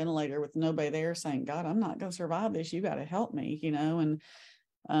mom's ventilator with nobody there, saying, God, I'm not going to survive this. You got to help me, and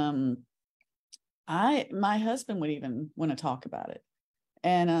my husband would even want to talk about it.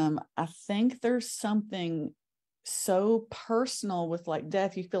 And I think there's something so personal with like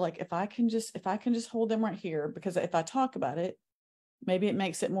death. You feel like if I can just hold them right here, because if I talk about it, maybe it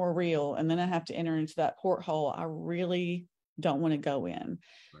makes it more real. And then I have to enter into that porthole I really don't want to go in.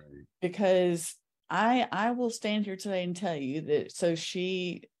 Right. Because I will stand here today and tell you that, so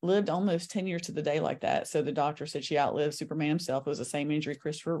she lived almost 10 years to the day like that. So the doctor said she outlived Superman himself. It was the same injury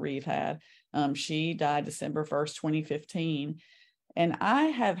Christopher Reeve had. She died December 1st, 2015. And I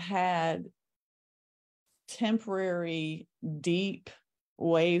have had temporary, deep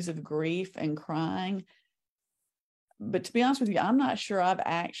waves of grief and crying. But to be honest with you, I'm not sure I've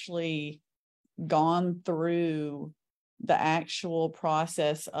actually gone through the actual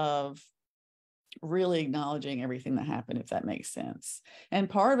process of really acknowledging everything that happened, if that makes sense. And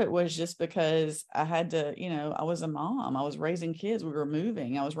part of it was just because I had to, I was a mom, I was raising kids, we were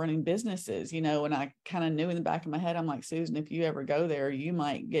moving, I was running businesses, and I kind of knew in the back of my head, I'm like, Susan, if you ever go there, you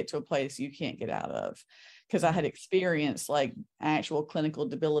might get to a place you can't get out of. Because I had experienced like actual clinical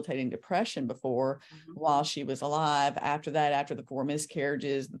debilitating depression before while she was alive. After that, after the 4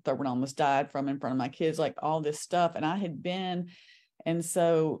 miscarriages, the third one almost died from in front of my kids, like all this stuff. And I had been, and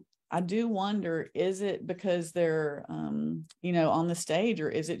so I do wonder, is it because they're, on the stage, or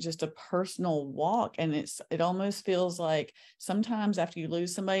is it just a personal walk? And it almost feels like sometimes after you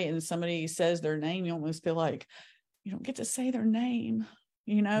lose somebody and somebody says their name, you almost feel like you don't get to say their name.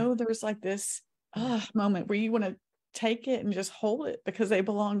 There's like this moment where you want to take it and just hold it because they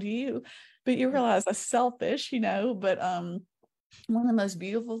belong to you, but you realize that's selfish, but one of the most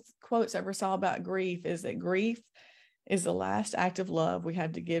beautiful quotes I ever saw about grief is that grief is the last act of love we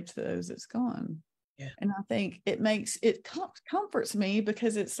have to give to those that's gone. Yeah. And I think it comforts me,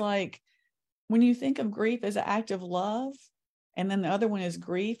 because it's like when you think of grief as an act of love, and then the other one is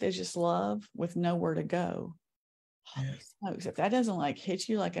grief is just love with nowhere to go. Holy smokes, if that doesn't like hit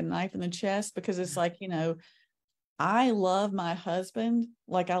you like a knife in the chest, because it's like, I love my husband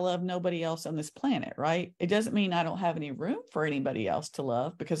like I love nobody else on this planet, right? It doesn't mean I don't have any room for anybody else to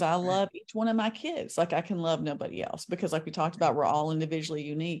love, because I love each one of my kids like I can love nobody else, because like we talked about, we're all individually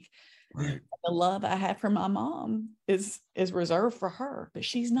unique. Right. The love I have for my mom is reserved for her, but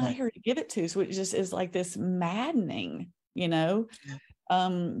she's not here to give it to. So it just is like this maddening,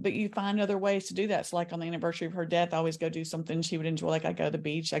 but you find other ways to do that. So like on the anniversary of her death, I always go do something she would enjoy. Like I go to the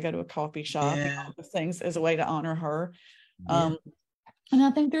beach, I go to a coffee shop, things as a way to honor her. And I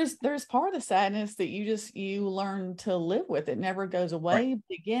think there's part of the sadness that you learn to live with. It never goes away.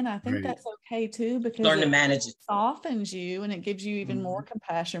 But again, I think that's okay too, because learn to manage it softens you, and it gives you even more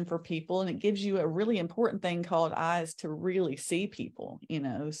compassion for people, and it gives you a really important thing called eyes to really see people,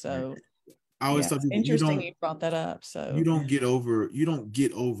 so. I always tell people, interesting you brought that up. So you don't get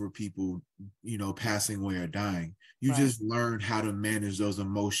over people, passing away or dying. You just learn how to manage those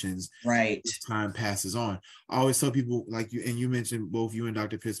emotions as time passes on. I always tell people, like you, and you mentioned, both you and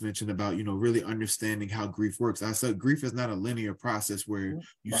Dr. Pitts mentioned about, really understanding how grief works. I said grief is not a linear process where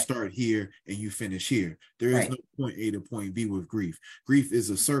you start here and you finish here. There is no point A to point B with grief. Grief is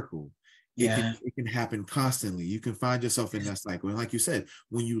a circle. It can happen constantly. You can find yourself in that cycle. And like you said,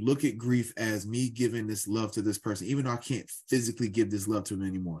 when you look at grief as me giving this love to this person, even though I can't physically give this love to them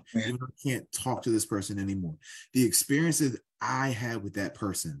anymore, even though I can't talk to this person anymore, the experiences I had with that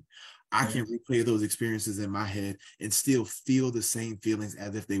person, I can replay those experiences in my head and still feel the same feelings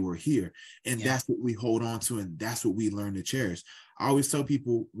as if they were here. And that's what we hold on to, and that's what we learn to cherish. I always tell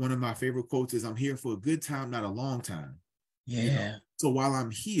people, one of my favorite quotes is, I'm here for a good time, not a long time. So while I'm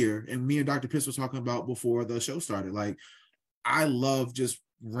here, and me and Dr. Pitts were talking about before the show started, like, I love just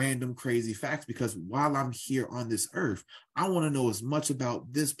random crazy facts, because while I'm here on this earth, I want to know as much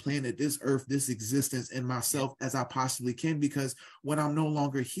about this planet, this earth, this existence, and myself as I possibly can, because when I'm no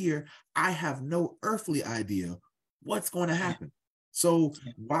longer here, I have no earthly idea what's going to happen. So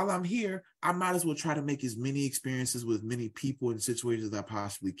while I'm here, I might as well try to make as many experiences with many people and situations as I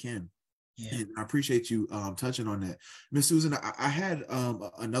possibly can. And I appreciate you touching on that. Miss Susan, I had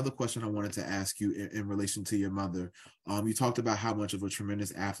another question I wanted to ask you in relation to your mother. You talked about how much of a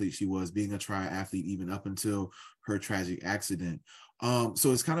tremendous athlete she was, being a triathlete even up until her tragic accident.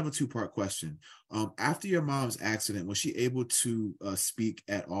 So it's kind of a two-part question. After your mom's accident, was she able to speak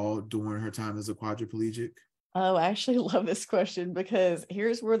at all during her time as a quadriplegic? Oh, I actually love this question, because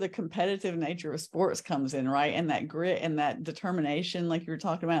here's where the competitive nature of sports comes in, right? And that grit and that determination, like you were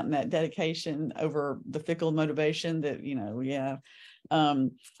talking about, and that dedication over the fickle motivation that, yeah.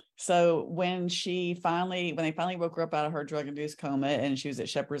 So when they finally woke her up out of her drug-induced coma and she was at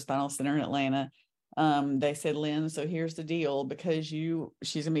Shepherd Spinal Center in Atlanta, they said, Lynn, so here's the deal, because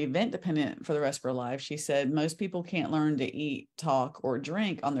she's gonna be vent dependent for the rest of her life. She said most people can't learn to eat, talk, or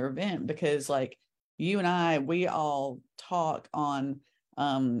drink on their vent, because like you and I, we all talk on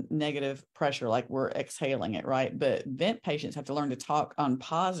negative pressure, like we're exhaling it, right? But vent patients have to learn to talk on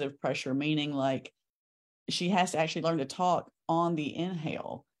positive pressure, meaning like she has to actually learn to talk on the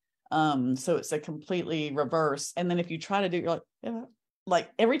inhale. So it's a completely reverse. And then if you try to do, you're like, yeah. Like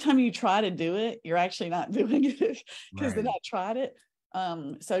every time you try to do it, you're actually not doing it, because then I tried it.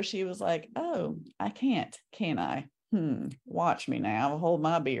 So she was like, oh, I can't, can I? Watch me now, hold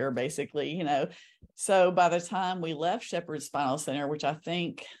my beer, basically, So by the time we left Shepherd Spinal Center, which I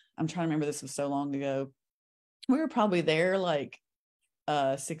think, I'm trying to remember, this was so long ago, we were probably there like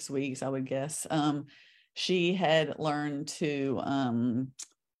 6 weeks, I would guess. She had learned to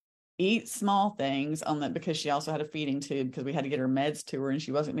eat small things on that, because she also had a feeding tube, because we had to get her meds to her and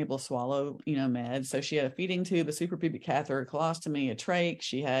she wasn't able to swallow, meds. So she had a feeding tube, a suprapubic catheter, a colostomy, a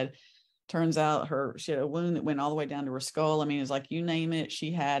trach. Turns out she had a wound that went all the way down to her skull. I mean, it's like, you name it,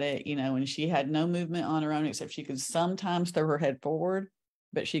 she had it, and she had no movement on her own, except she could sometimes throw her head forward,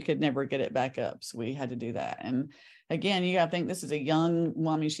 but she could never get it back up. So we had to do that. And again, you got to think, this is a young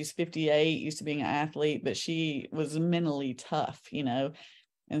woman. I mean, she's 58, used to being an athlete, but she was mentally tough,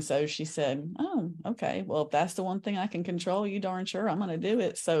 And so she said, oh, okay, well, if that's the one thing I can control, you darn sure I'm going to do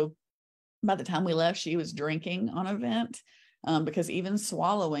it. So by the time we left, she was drinking on a vent, because even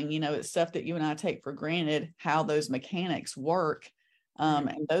swallowing, it's stuff that you and I take for granted, how those mechanics work.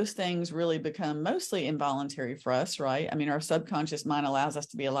 And those things really become mostly involuntary for us, right? I mean, our subconscious mind allows us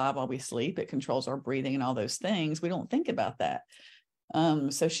to be alive while we sleep. It controls our breathing and all those things. We don't think about that.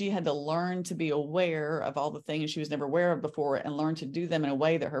 So she had to learn to be aware of all the things she was never aware of before, and learn to do them in a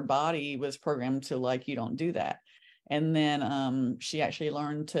way that her body was programmed to, like, you don't do that. And then she actually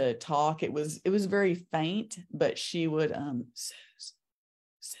learned to talk. It was very faint, but she would Suze,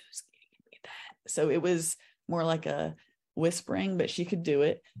 give me that. So it was more like a whispering, but she could do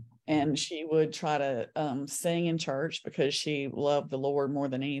it. And she would try to sing in church, because she loved the Lord more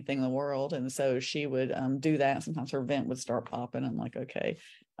than anything in the world. And so she would do that. Sometimes her vent would start popping. I'm like, okay.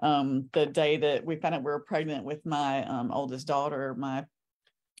 The day that we found out we were pregnant with my oldest daughter, my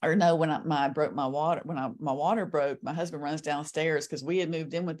water broke, my husband runs downstairs, because we had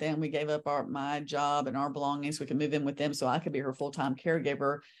moved in with them. We gave up my job and our belongings so we could move in with them, so I could be her full-time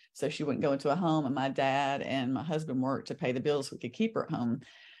caregiver, so she wouldn't go into a home. And my dad and my husband worked to pay the bills so we could keep her at home.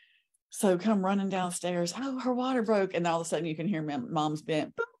 So come running downstairs, oh, her water broke. And all of a sudden you can hear mom's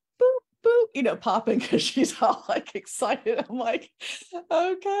vent, boop, boop, boop, popping, because she's all like excited. I'm like,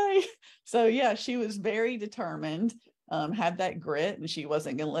 okay. So yeah, she was very determined, had that grit, and she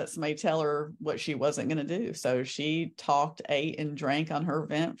wasn't going to let somebody tell her what she wasn't going to do. So she talked, ate, and drank on her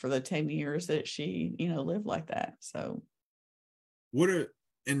vent for the 10 years that she, lived like that. So what are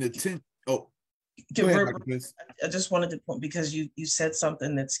in the 10? Oh, I just wanted to point, because you said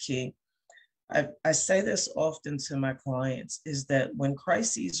something that's key. I say this often to my clients, is that when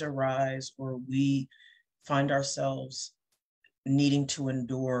crises arise, or we find ourselves needing to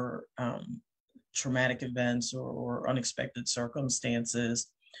endure traumatic events or unexpected circumstances,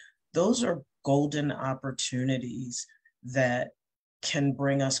 those are golden opportunities that can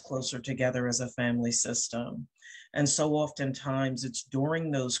bring us closer together as a family system. And so oftentimes it's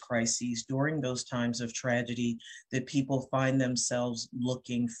during those crises, during those times of tragedy, that people find themselves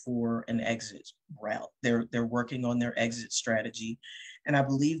looking for an exit route. They're working on their exit strategy. And I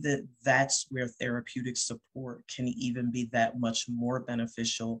believe that that's where therapeutic support can even be that much more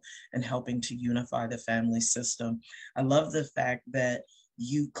beneficial in helping to unify the family system. I love the fact that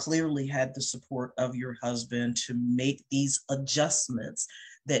you clearly had the support of your husband to make these adjustments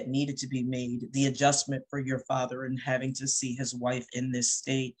that needed to be made, the adjustment for your father and having to see his wife in this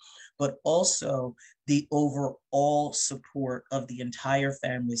state, but also the overall support of the entire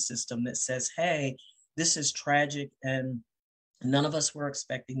family system that says, hey, this is tragic and none of us were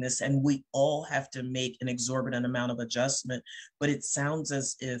expecting this, and we all have to make an exorbitant amount of adjustment, but it sounds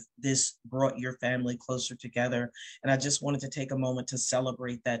as if this brought your family closer together. And I just wanted to take a moment to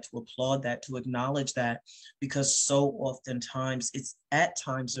celebrate that, to applaud that, to acknowledge that, because so oftentimes it's at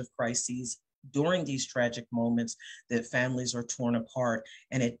times of crises during these tragic moments that families are torn apart.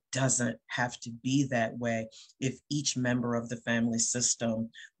 And it doesn't have to be that way if each member of the family system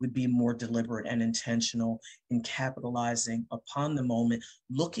would be more deliberate and intentional in capitalizing upon the moment,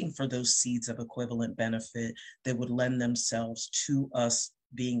 looking for those seeds of equivalent benefit that would lend themselves to us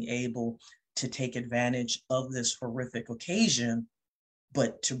being able to take advantage of this horrific occasion,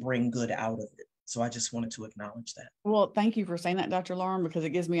 but to bring good out of it. So I just wanted to acknowledge that. Well, thank you for saying that, Dr. Lauren, because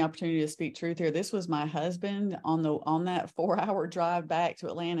it gives me opportunity to speak truth here. This was my husband on that 4-hour drive back to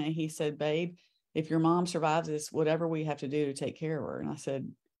Atlanta. He said, babe, if your mom survives this, whatever we have to do to take care of her. And I said,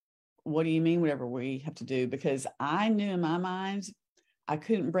 what do you mean whatever we have to do? Because I knew in my mind, I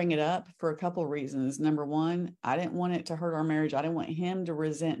couldn't bring it up for a couple of reasons. Number one, I didn't want it to hurt our marriage. I didn't want him to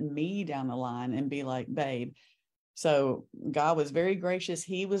resent me down the line and be like, babe. So God was very gracious.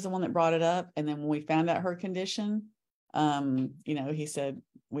 He was the one that brought it up. And then when we found out her condition, he said,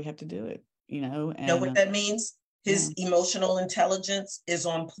 we have to do it, And, you know what that means? His emotional intelligence is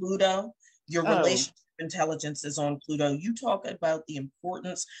on Pluto. Your relationship intelligence is on Pluto. You talk about the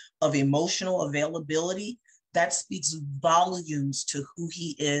importance of emotional availability. That speaks volumes to who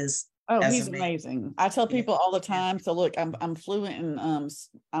he is. Oh, he's amazing. I tell people all the time. So look, I'm fluent in,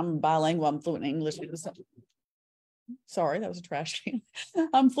 I'm bilingual. I'm fluent in English. Sorry, that was a trash can.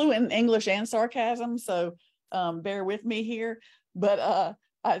 I'm fluent in English and sarcasm, so bear with me here. But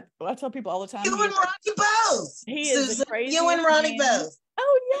I tell people all the time. You and Ronnie both. He is the craziest. You and Ronnie both.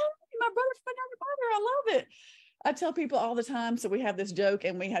 Oh yeah, my brother's my younger brother. I love it. I tell people all the time. So we have this joke,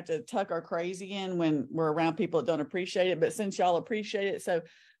 and we have to tuck our crazy in when we're around people that don't appreciate it. But since y'all appreciate it, so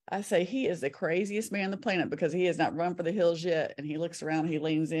I say he is the craziest man on the planet because he has not run for the hills yet. And he looks around, he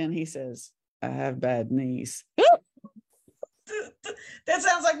leans in, he says, "I have bad knees." That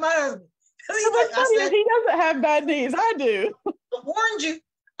sounds like my husband. He doesn't have bad knees. I do. I warned you.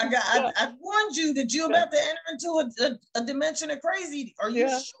 I warned you that you're about to enter into a dimension of crazy. Are you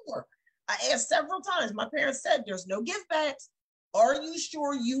sure? I asked several times. My parents said there's no give backs. Are you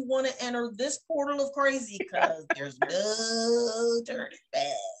sure you want to enter this portal of crazy? Because there's no turning back.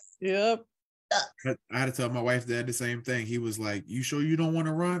 Yep. I had to tell my wife dad the same thing. He was like, "You sure you don't want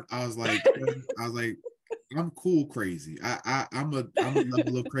to run?" I was like, I'm cool crazy. I'm a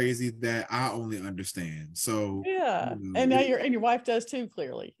level of crazy that I only understand. So and now your wife does too,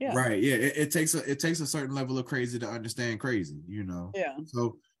 clearly. Yeah. Right. Yeah. It takes a certain level of crazy to understand crazy, Yeah.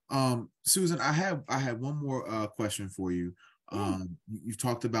 So Susan, I have one more question for you. You've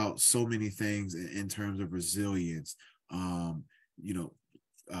talked about so many things in terms of resilience,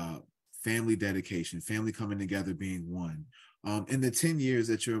 family dedication, family coming together, being one. In the 10 years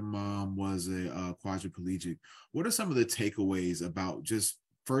that your mom was a quadriplegic, what are some of the takeaways about just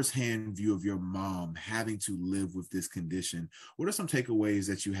firsthand view of your mom having to live with this condition? What are some takeaways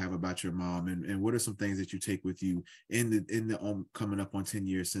that you have about your mom, and what are some things that you take with you in the coming up on 10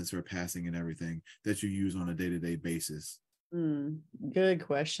 years since her passing and everything that you use on a day-to-day basis? Good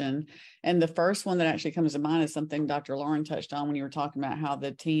question. And the first one that actually comes to mind is something Dr. Lauren touched on when you were talking about how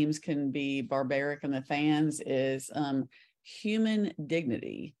the teams can be barbaric and the fans is human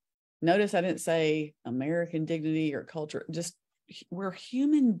dignity. Notice I didn't say American dignity or culture, just we're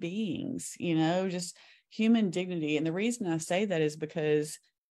human beings, just human dignity. And the reason I say that is because,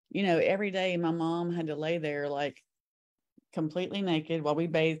 every day my mom had to lay there like completely naked while we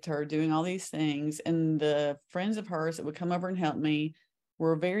bathed her, doing all these things. And the friends of hers that would come over and help me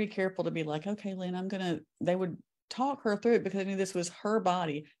were very careful to be like, okay, Lynn, they would talk her through it because I knew this was her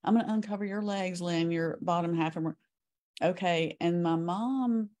body. I'm going to uncover your legs, Lynn, your bottom half. Okay. And my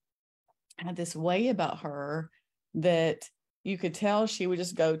mom had this way about her that you could tell she would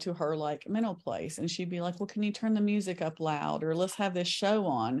just go to her like mental place and she'd be like, well, can you turn the music up loud, or let's have this show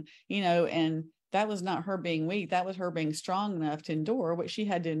on, and that was not her being weak. That was her being strong enough to endure what she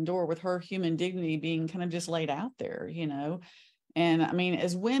had to endure with her human dignity being kind of just laid out there, And I mean,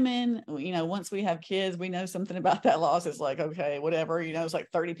 as women, once we have kids, we know something about that loss. It's like, okay, whatever, it's like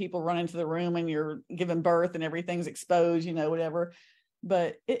 30 people run into the room and you're giving birth and everything's exposed, whatever.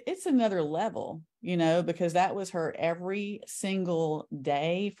 But it's another level, because that was her every single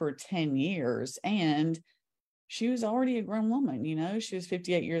day for 10 years. And she was already a grown woman, she was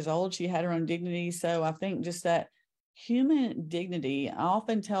 58 years old. She had her own dignity. So I think just that human dignity, I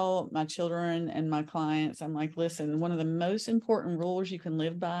often tell my children and my clients, I'm like, listen, one of the most important rules you can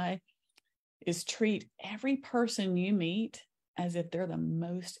live by is treat every person you meet as if they're the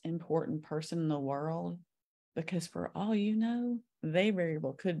most important person in the world, because for all you know, they very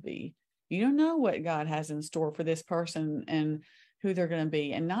well could be. You don't know what God has in store for this person and who they're going to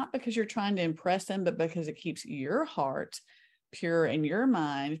be. And not because you're trying to impress them, but because it keeps your heart pure and your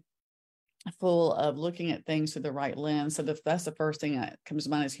mind full of looking at things through the right lens. So that's the first thing that comes to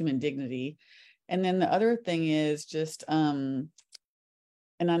mind is human dignity. And then the other thing is just, and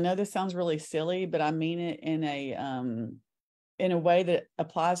I know this sounds really silly, but I mean it in a way that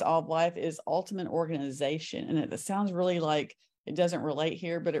applies to all of life, is ultimate organization. And it sounds really like it doesn't relate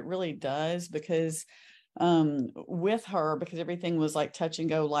here, but it really does, because with her, because everything was like touch and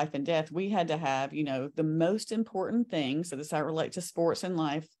go, life and death, we had to have, the most important thing. So this I relate to sports and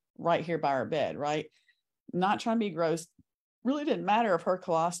life right here by our bed, right? Not trying to be gross. Really didn't matter if her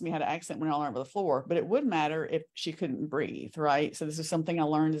colostomy had an accident went all over the floor, but it would matter if she couldn't breathe, right? So this is something I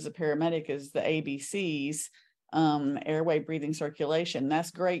learned as a paramedic, is the ABCs, airway, breathing, circulation.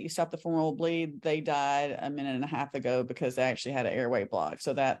 That's great. You stop the femoral bleed. They died a minute and a half ago because they actually had an airway block.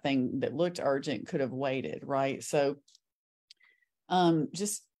 So that thing that looked urgent could have waited, right? So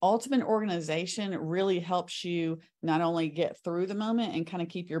just ultimate organization really helps you not only get through the moment and kind of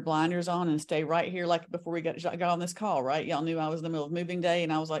keep your blinders on and stay right here. Like before we got on this call, right? Y'all knew I was in the middle of moving day,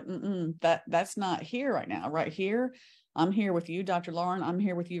 and I was like, that's not here right now. Right here, I'm here with you, Dr. Lauren. I'm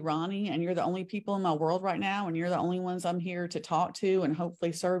here with you, Ronnie, and you're the only people in my world right now. And you're the only ones I'm here to talk to and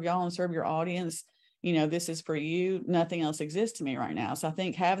hopefully serve y'all and serve your audience. This is for you. Nothing else exists to me right now. So I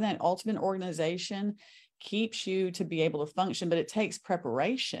think having that ultimate organization keeps you to be able to function, but it takes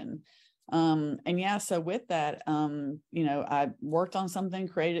preparation. So with that, I worked on something,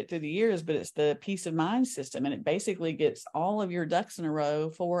 created it through the years, but it's the peace of mind system. And it basically gets all of your ducks in a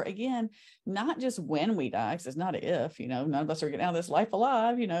row for, again, not just when we die, because it's not an if, none of us are getting out of this life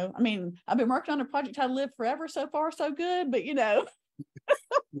alive. I've been working on a project how to live forever. So far, so good. But,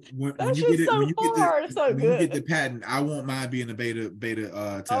 when you get the patent, I won't mind being a beta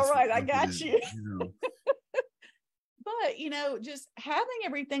test. All right, I got you. But, just having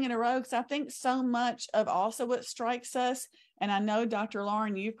everything in a row, because I think so much of also what strikes us, and I know, Dr.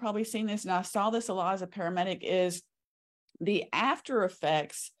 Lauren, you've probably seen this, and I saw this a lot as a paramedic, is the after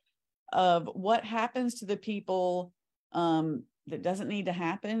effects of what happens to the people that doesn't need to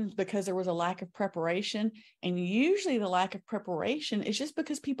happen because there was a lack of preparation. And usually the lack of preparation is just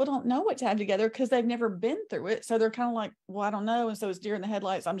because people don't know what to have together because they've never been through it. So they're kind of like, well, I don't know. And so it's deer in the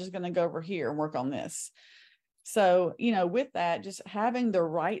headlights. I'm just going to go over here and work on this. So, with that, just having the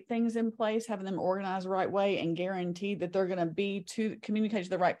right things in place, having them organized the right way and guaranteed that they're going to be to communicate to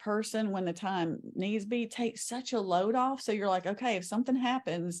the right person when the time needs be, takes such a load off. So you're like, okay, if something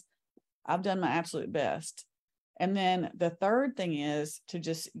happens, I've done my absolute best. And then the third thing is to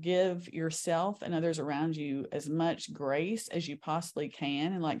just give yourself and others around you as much grace as you possibly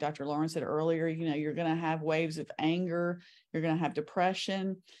can. And like Dr. Lauren said earlier, you're going to have waves of anger, you're going to have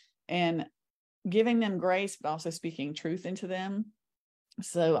depression, and giving them grace, but also speaking truth into them.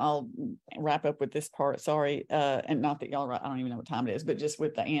 So I'll wrap up with this part. Sorry. And not that y'all, I don't even know what time it is, but just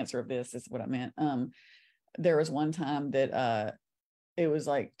with the answer of this is what I meant. There was one time that, it was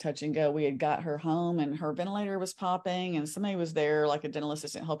like touch and go. We had got her home and her ventilator was popping and somebody was there, like a dental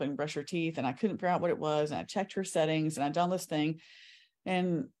assistant, helping brush her teeth. And I couldn't figure out what it was. And I checked her settings and I'd done this thing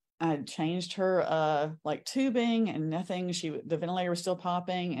and I changed her like tubing and nothing. The ventilator was still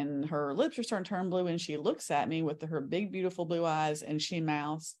popping and her lips were starting to turn blue. And she looks at me with her big, beautiful blue eyes and she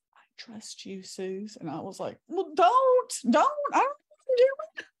mouths, "I trust you, Suze." And I was like, well, don't, I don't do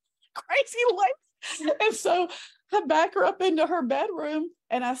it. Crazy lady. And so I back her up into her bedroom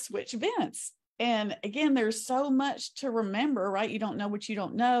and I switch vents. And again, there's so much to remember, right? You don't know what you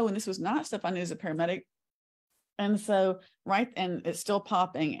don't know. And this was not stuff I knew as a paramedic. And so, right, and it's still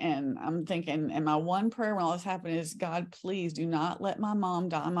popping. And I'm thinking, and my one prayer when all this happened is, God, please do not let my mom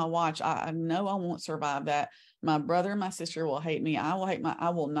die on my watch. I know I won't survive that. My brother and my sister will hate me. I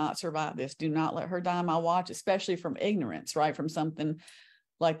will not survive this. Do not let her die on my watch, especially from ignorance, right? From something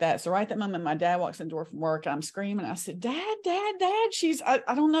like that. So right at that moment, my dad walks in the door from work. I'm screaming. I said, Dad,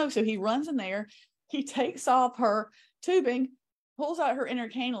 I don't know. So he runs in there. He takes off her tubing, pulls out her inner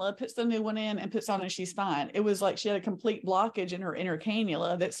cannula, puts the new one in and puts on and she's fine. It was like she had a complete blockage in her inner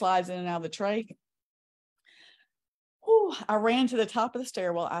cannula that slides in and out of the trach. Whew, I ran to the top of the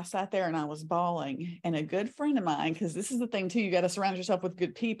stairwell. I sat there and I was bawling. And a good friend of mine, because this is the thing too, you got to surround yourself with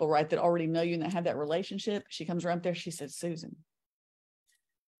good people, right? That already know you and that have that relationship. She comes around there. She said, Susan,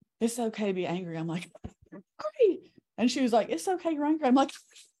 it's okay to be angry. I'm like, "Hey." And she was like, it's okay, you're angry. I'm like,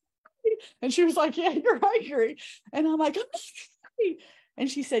 "Hey." And she was like, yeah, you're angry. And I'm like, "Hey." And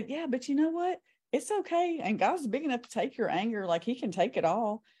she said, yeah, but you know what? It's okay. And God's big enough to take your anger. Like he can take it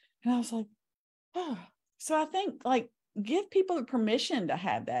all. And I was like, oh. So I think like give people the permission to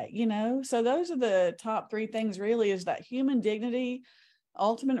have that, So those are the top three things really, is that human dignity,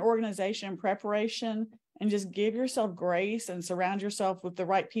 ultimate organization, preparation, and just give yourself grace and surround yourself with the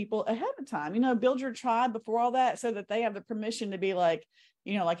right people ahead of time. Build your tribe before all that so that they have the permission to be like,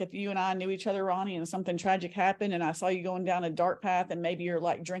 like if you and I knew each other, Ronnie, and something tragic happened and I saw you going down a dark path and maybe you're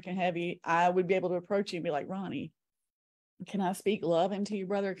like drinking heavy, I would be able to approach you and be like, Ronnie, can I speak love into you,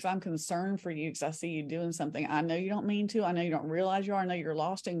 brother? Because I'm concerned for you because I see you doing something. I know you don't mean to. I know you don't realize you are. I know you're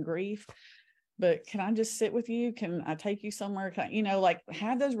lost in grief. But can I just sit with you? Can I take you somewhere?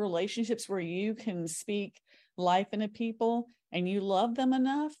 Have those relationships where you can speak life into people and you love them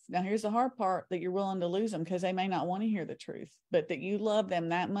enough. Now, here's the hard part, that you're willing to lose them because they may not want to hear the truth, but that you love them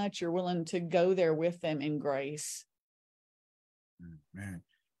that much, you're willing to go there with them in grace. Man,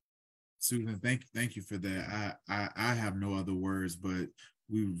 Susan, thank you for that. I have no other words, but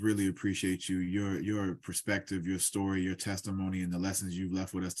we really appreciate you, your perspective, your story, your testimony, and the lessons you've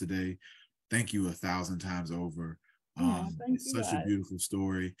left with us today. Thank you 1,000 times over. It's such a beautiful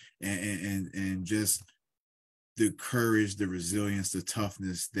story, and just the courage, the resilience, the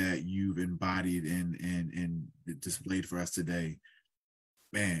toughness that you've embodied and displayed for us today.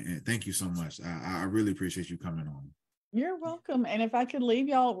 Man, thank you so much. I really appreciate you coming on. You're welcome. And if I could leave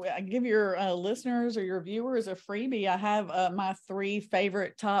y'all, I give your listeners or your viewers a freebie. I have my 3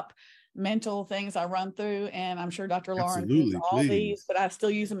 favorite top mental things I run through, and I'm sure Dr. Lauren uses all these, but I still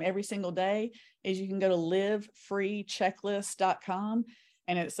use them every single day. Is you can go to livefreechecklist.com,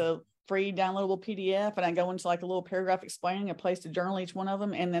 and it's a free downloadable PDF, and I go into like a little paragraph explaining a place to journal each one of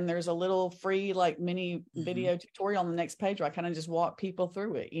them, and then there's a little free like mini video tutorial on the next page where I kind of just walk people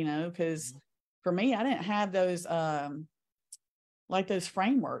through it, because for me, I didn't have those like those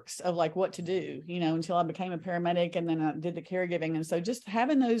frameworks of like what to do, until I became a paramedic, and then I did the caregiving. And so just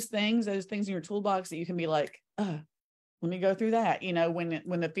having those things in your toolbox that you can be like, let me go through that,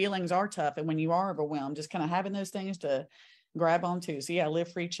 when the feelings are tough and when you are overwhelmed, just kind of having those things to grab onto. So yeah,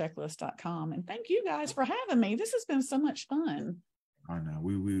 livefreechecklist.com. And thank you guys for having me. This has been so much fun. I know.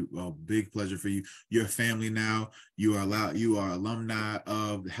 We big pleasure for you. You're a family now. You are alumni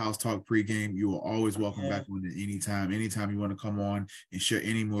of the House Talk pregame. You are always welcome back on at any time. Anytime you want to come on and share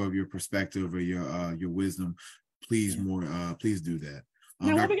any more of your perspective or your wisdom, please please do that.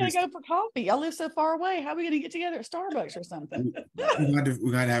 Now, where are we going to go for coffee? Y'all live so far away. How are we going to get together at Starbucks or something? We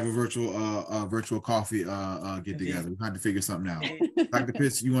got to have a virtual coffee get together. We got to figure something out. Dr.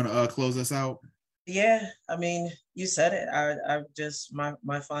 Pitts, you want to close us out? Yeah, I mean, you said it. I just,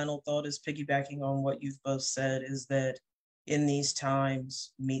 my final thought is piggybacking on what you've both said, is that in these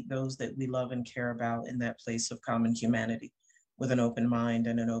times, meet those that we love and care about in that place of common humanity with an open mind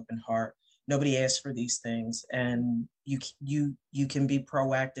and an open heart. Nobody asked for these things, and you can be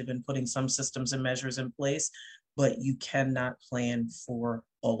proactive in putting some systems and measures in place, but you cannot plan for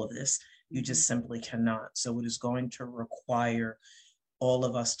all of this. You just simply cannot. So it is going to require all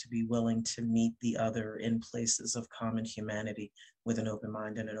of us to be willing to meet the other in places of common humanity with an open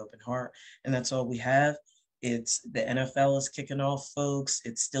mind and an open heart. And that's all we have. It's the NFL is kicking off, folks.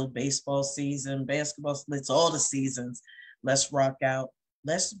 It's still baseball season, basketball, it's all the seasons. Let's rock out.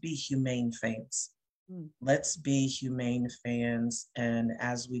 Let's be humane fans. Let's be humane fans. And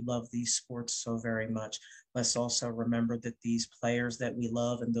as we love these sports so very much, let's also remember that these players that we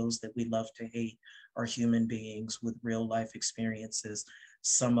love and those that we love to hate are human beings with real life experiences,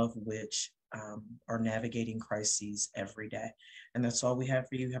 some of which are navigating crises every day. And that's all we have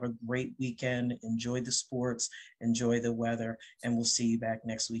for you. Have a great weekend. Enjoy the sports, enjoy the weather, and we'll see you back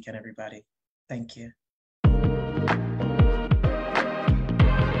next weekend, everybody. Thank you.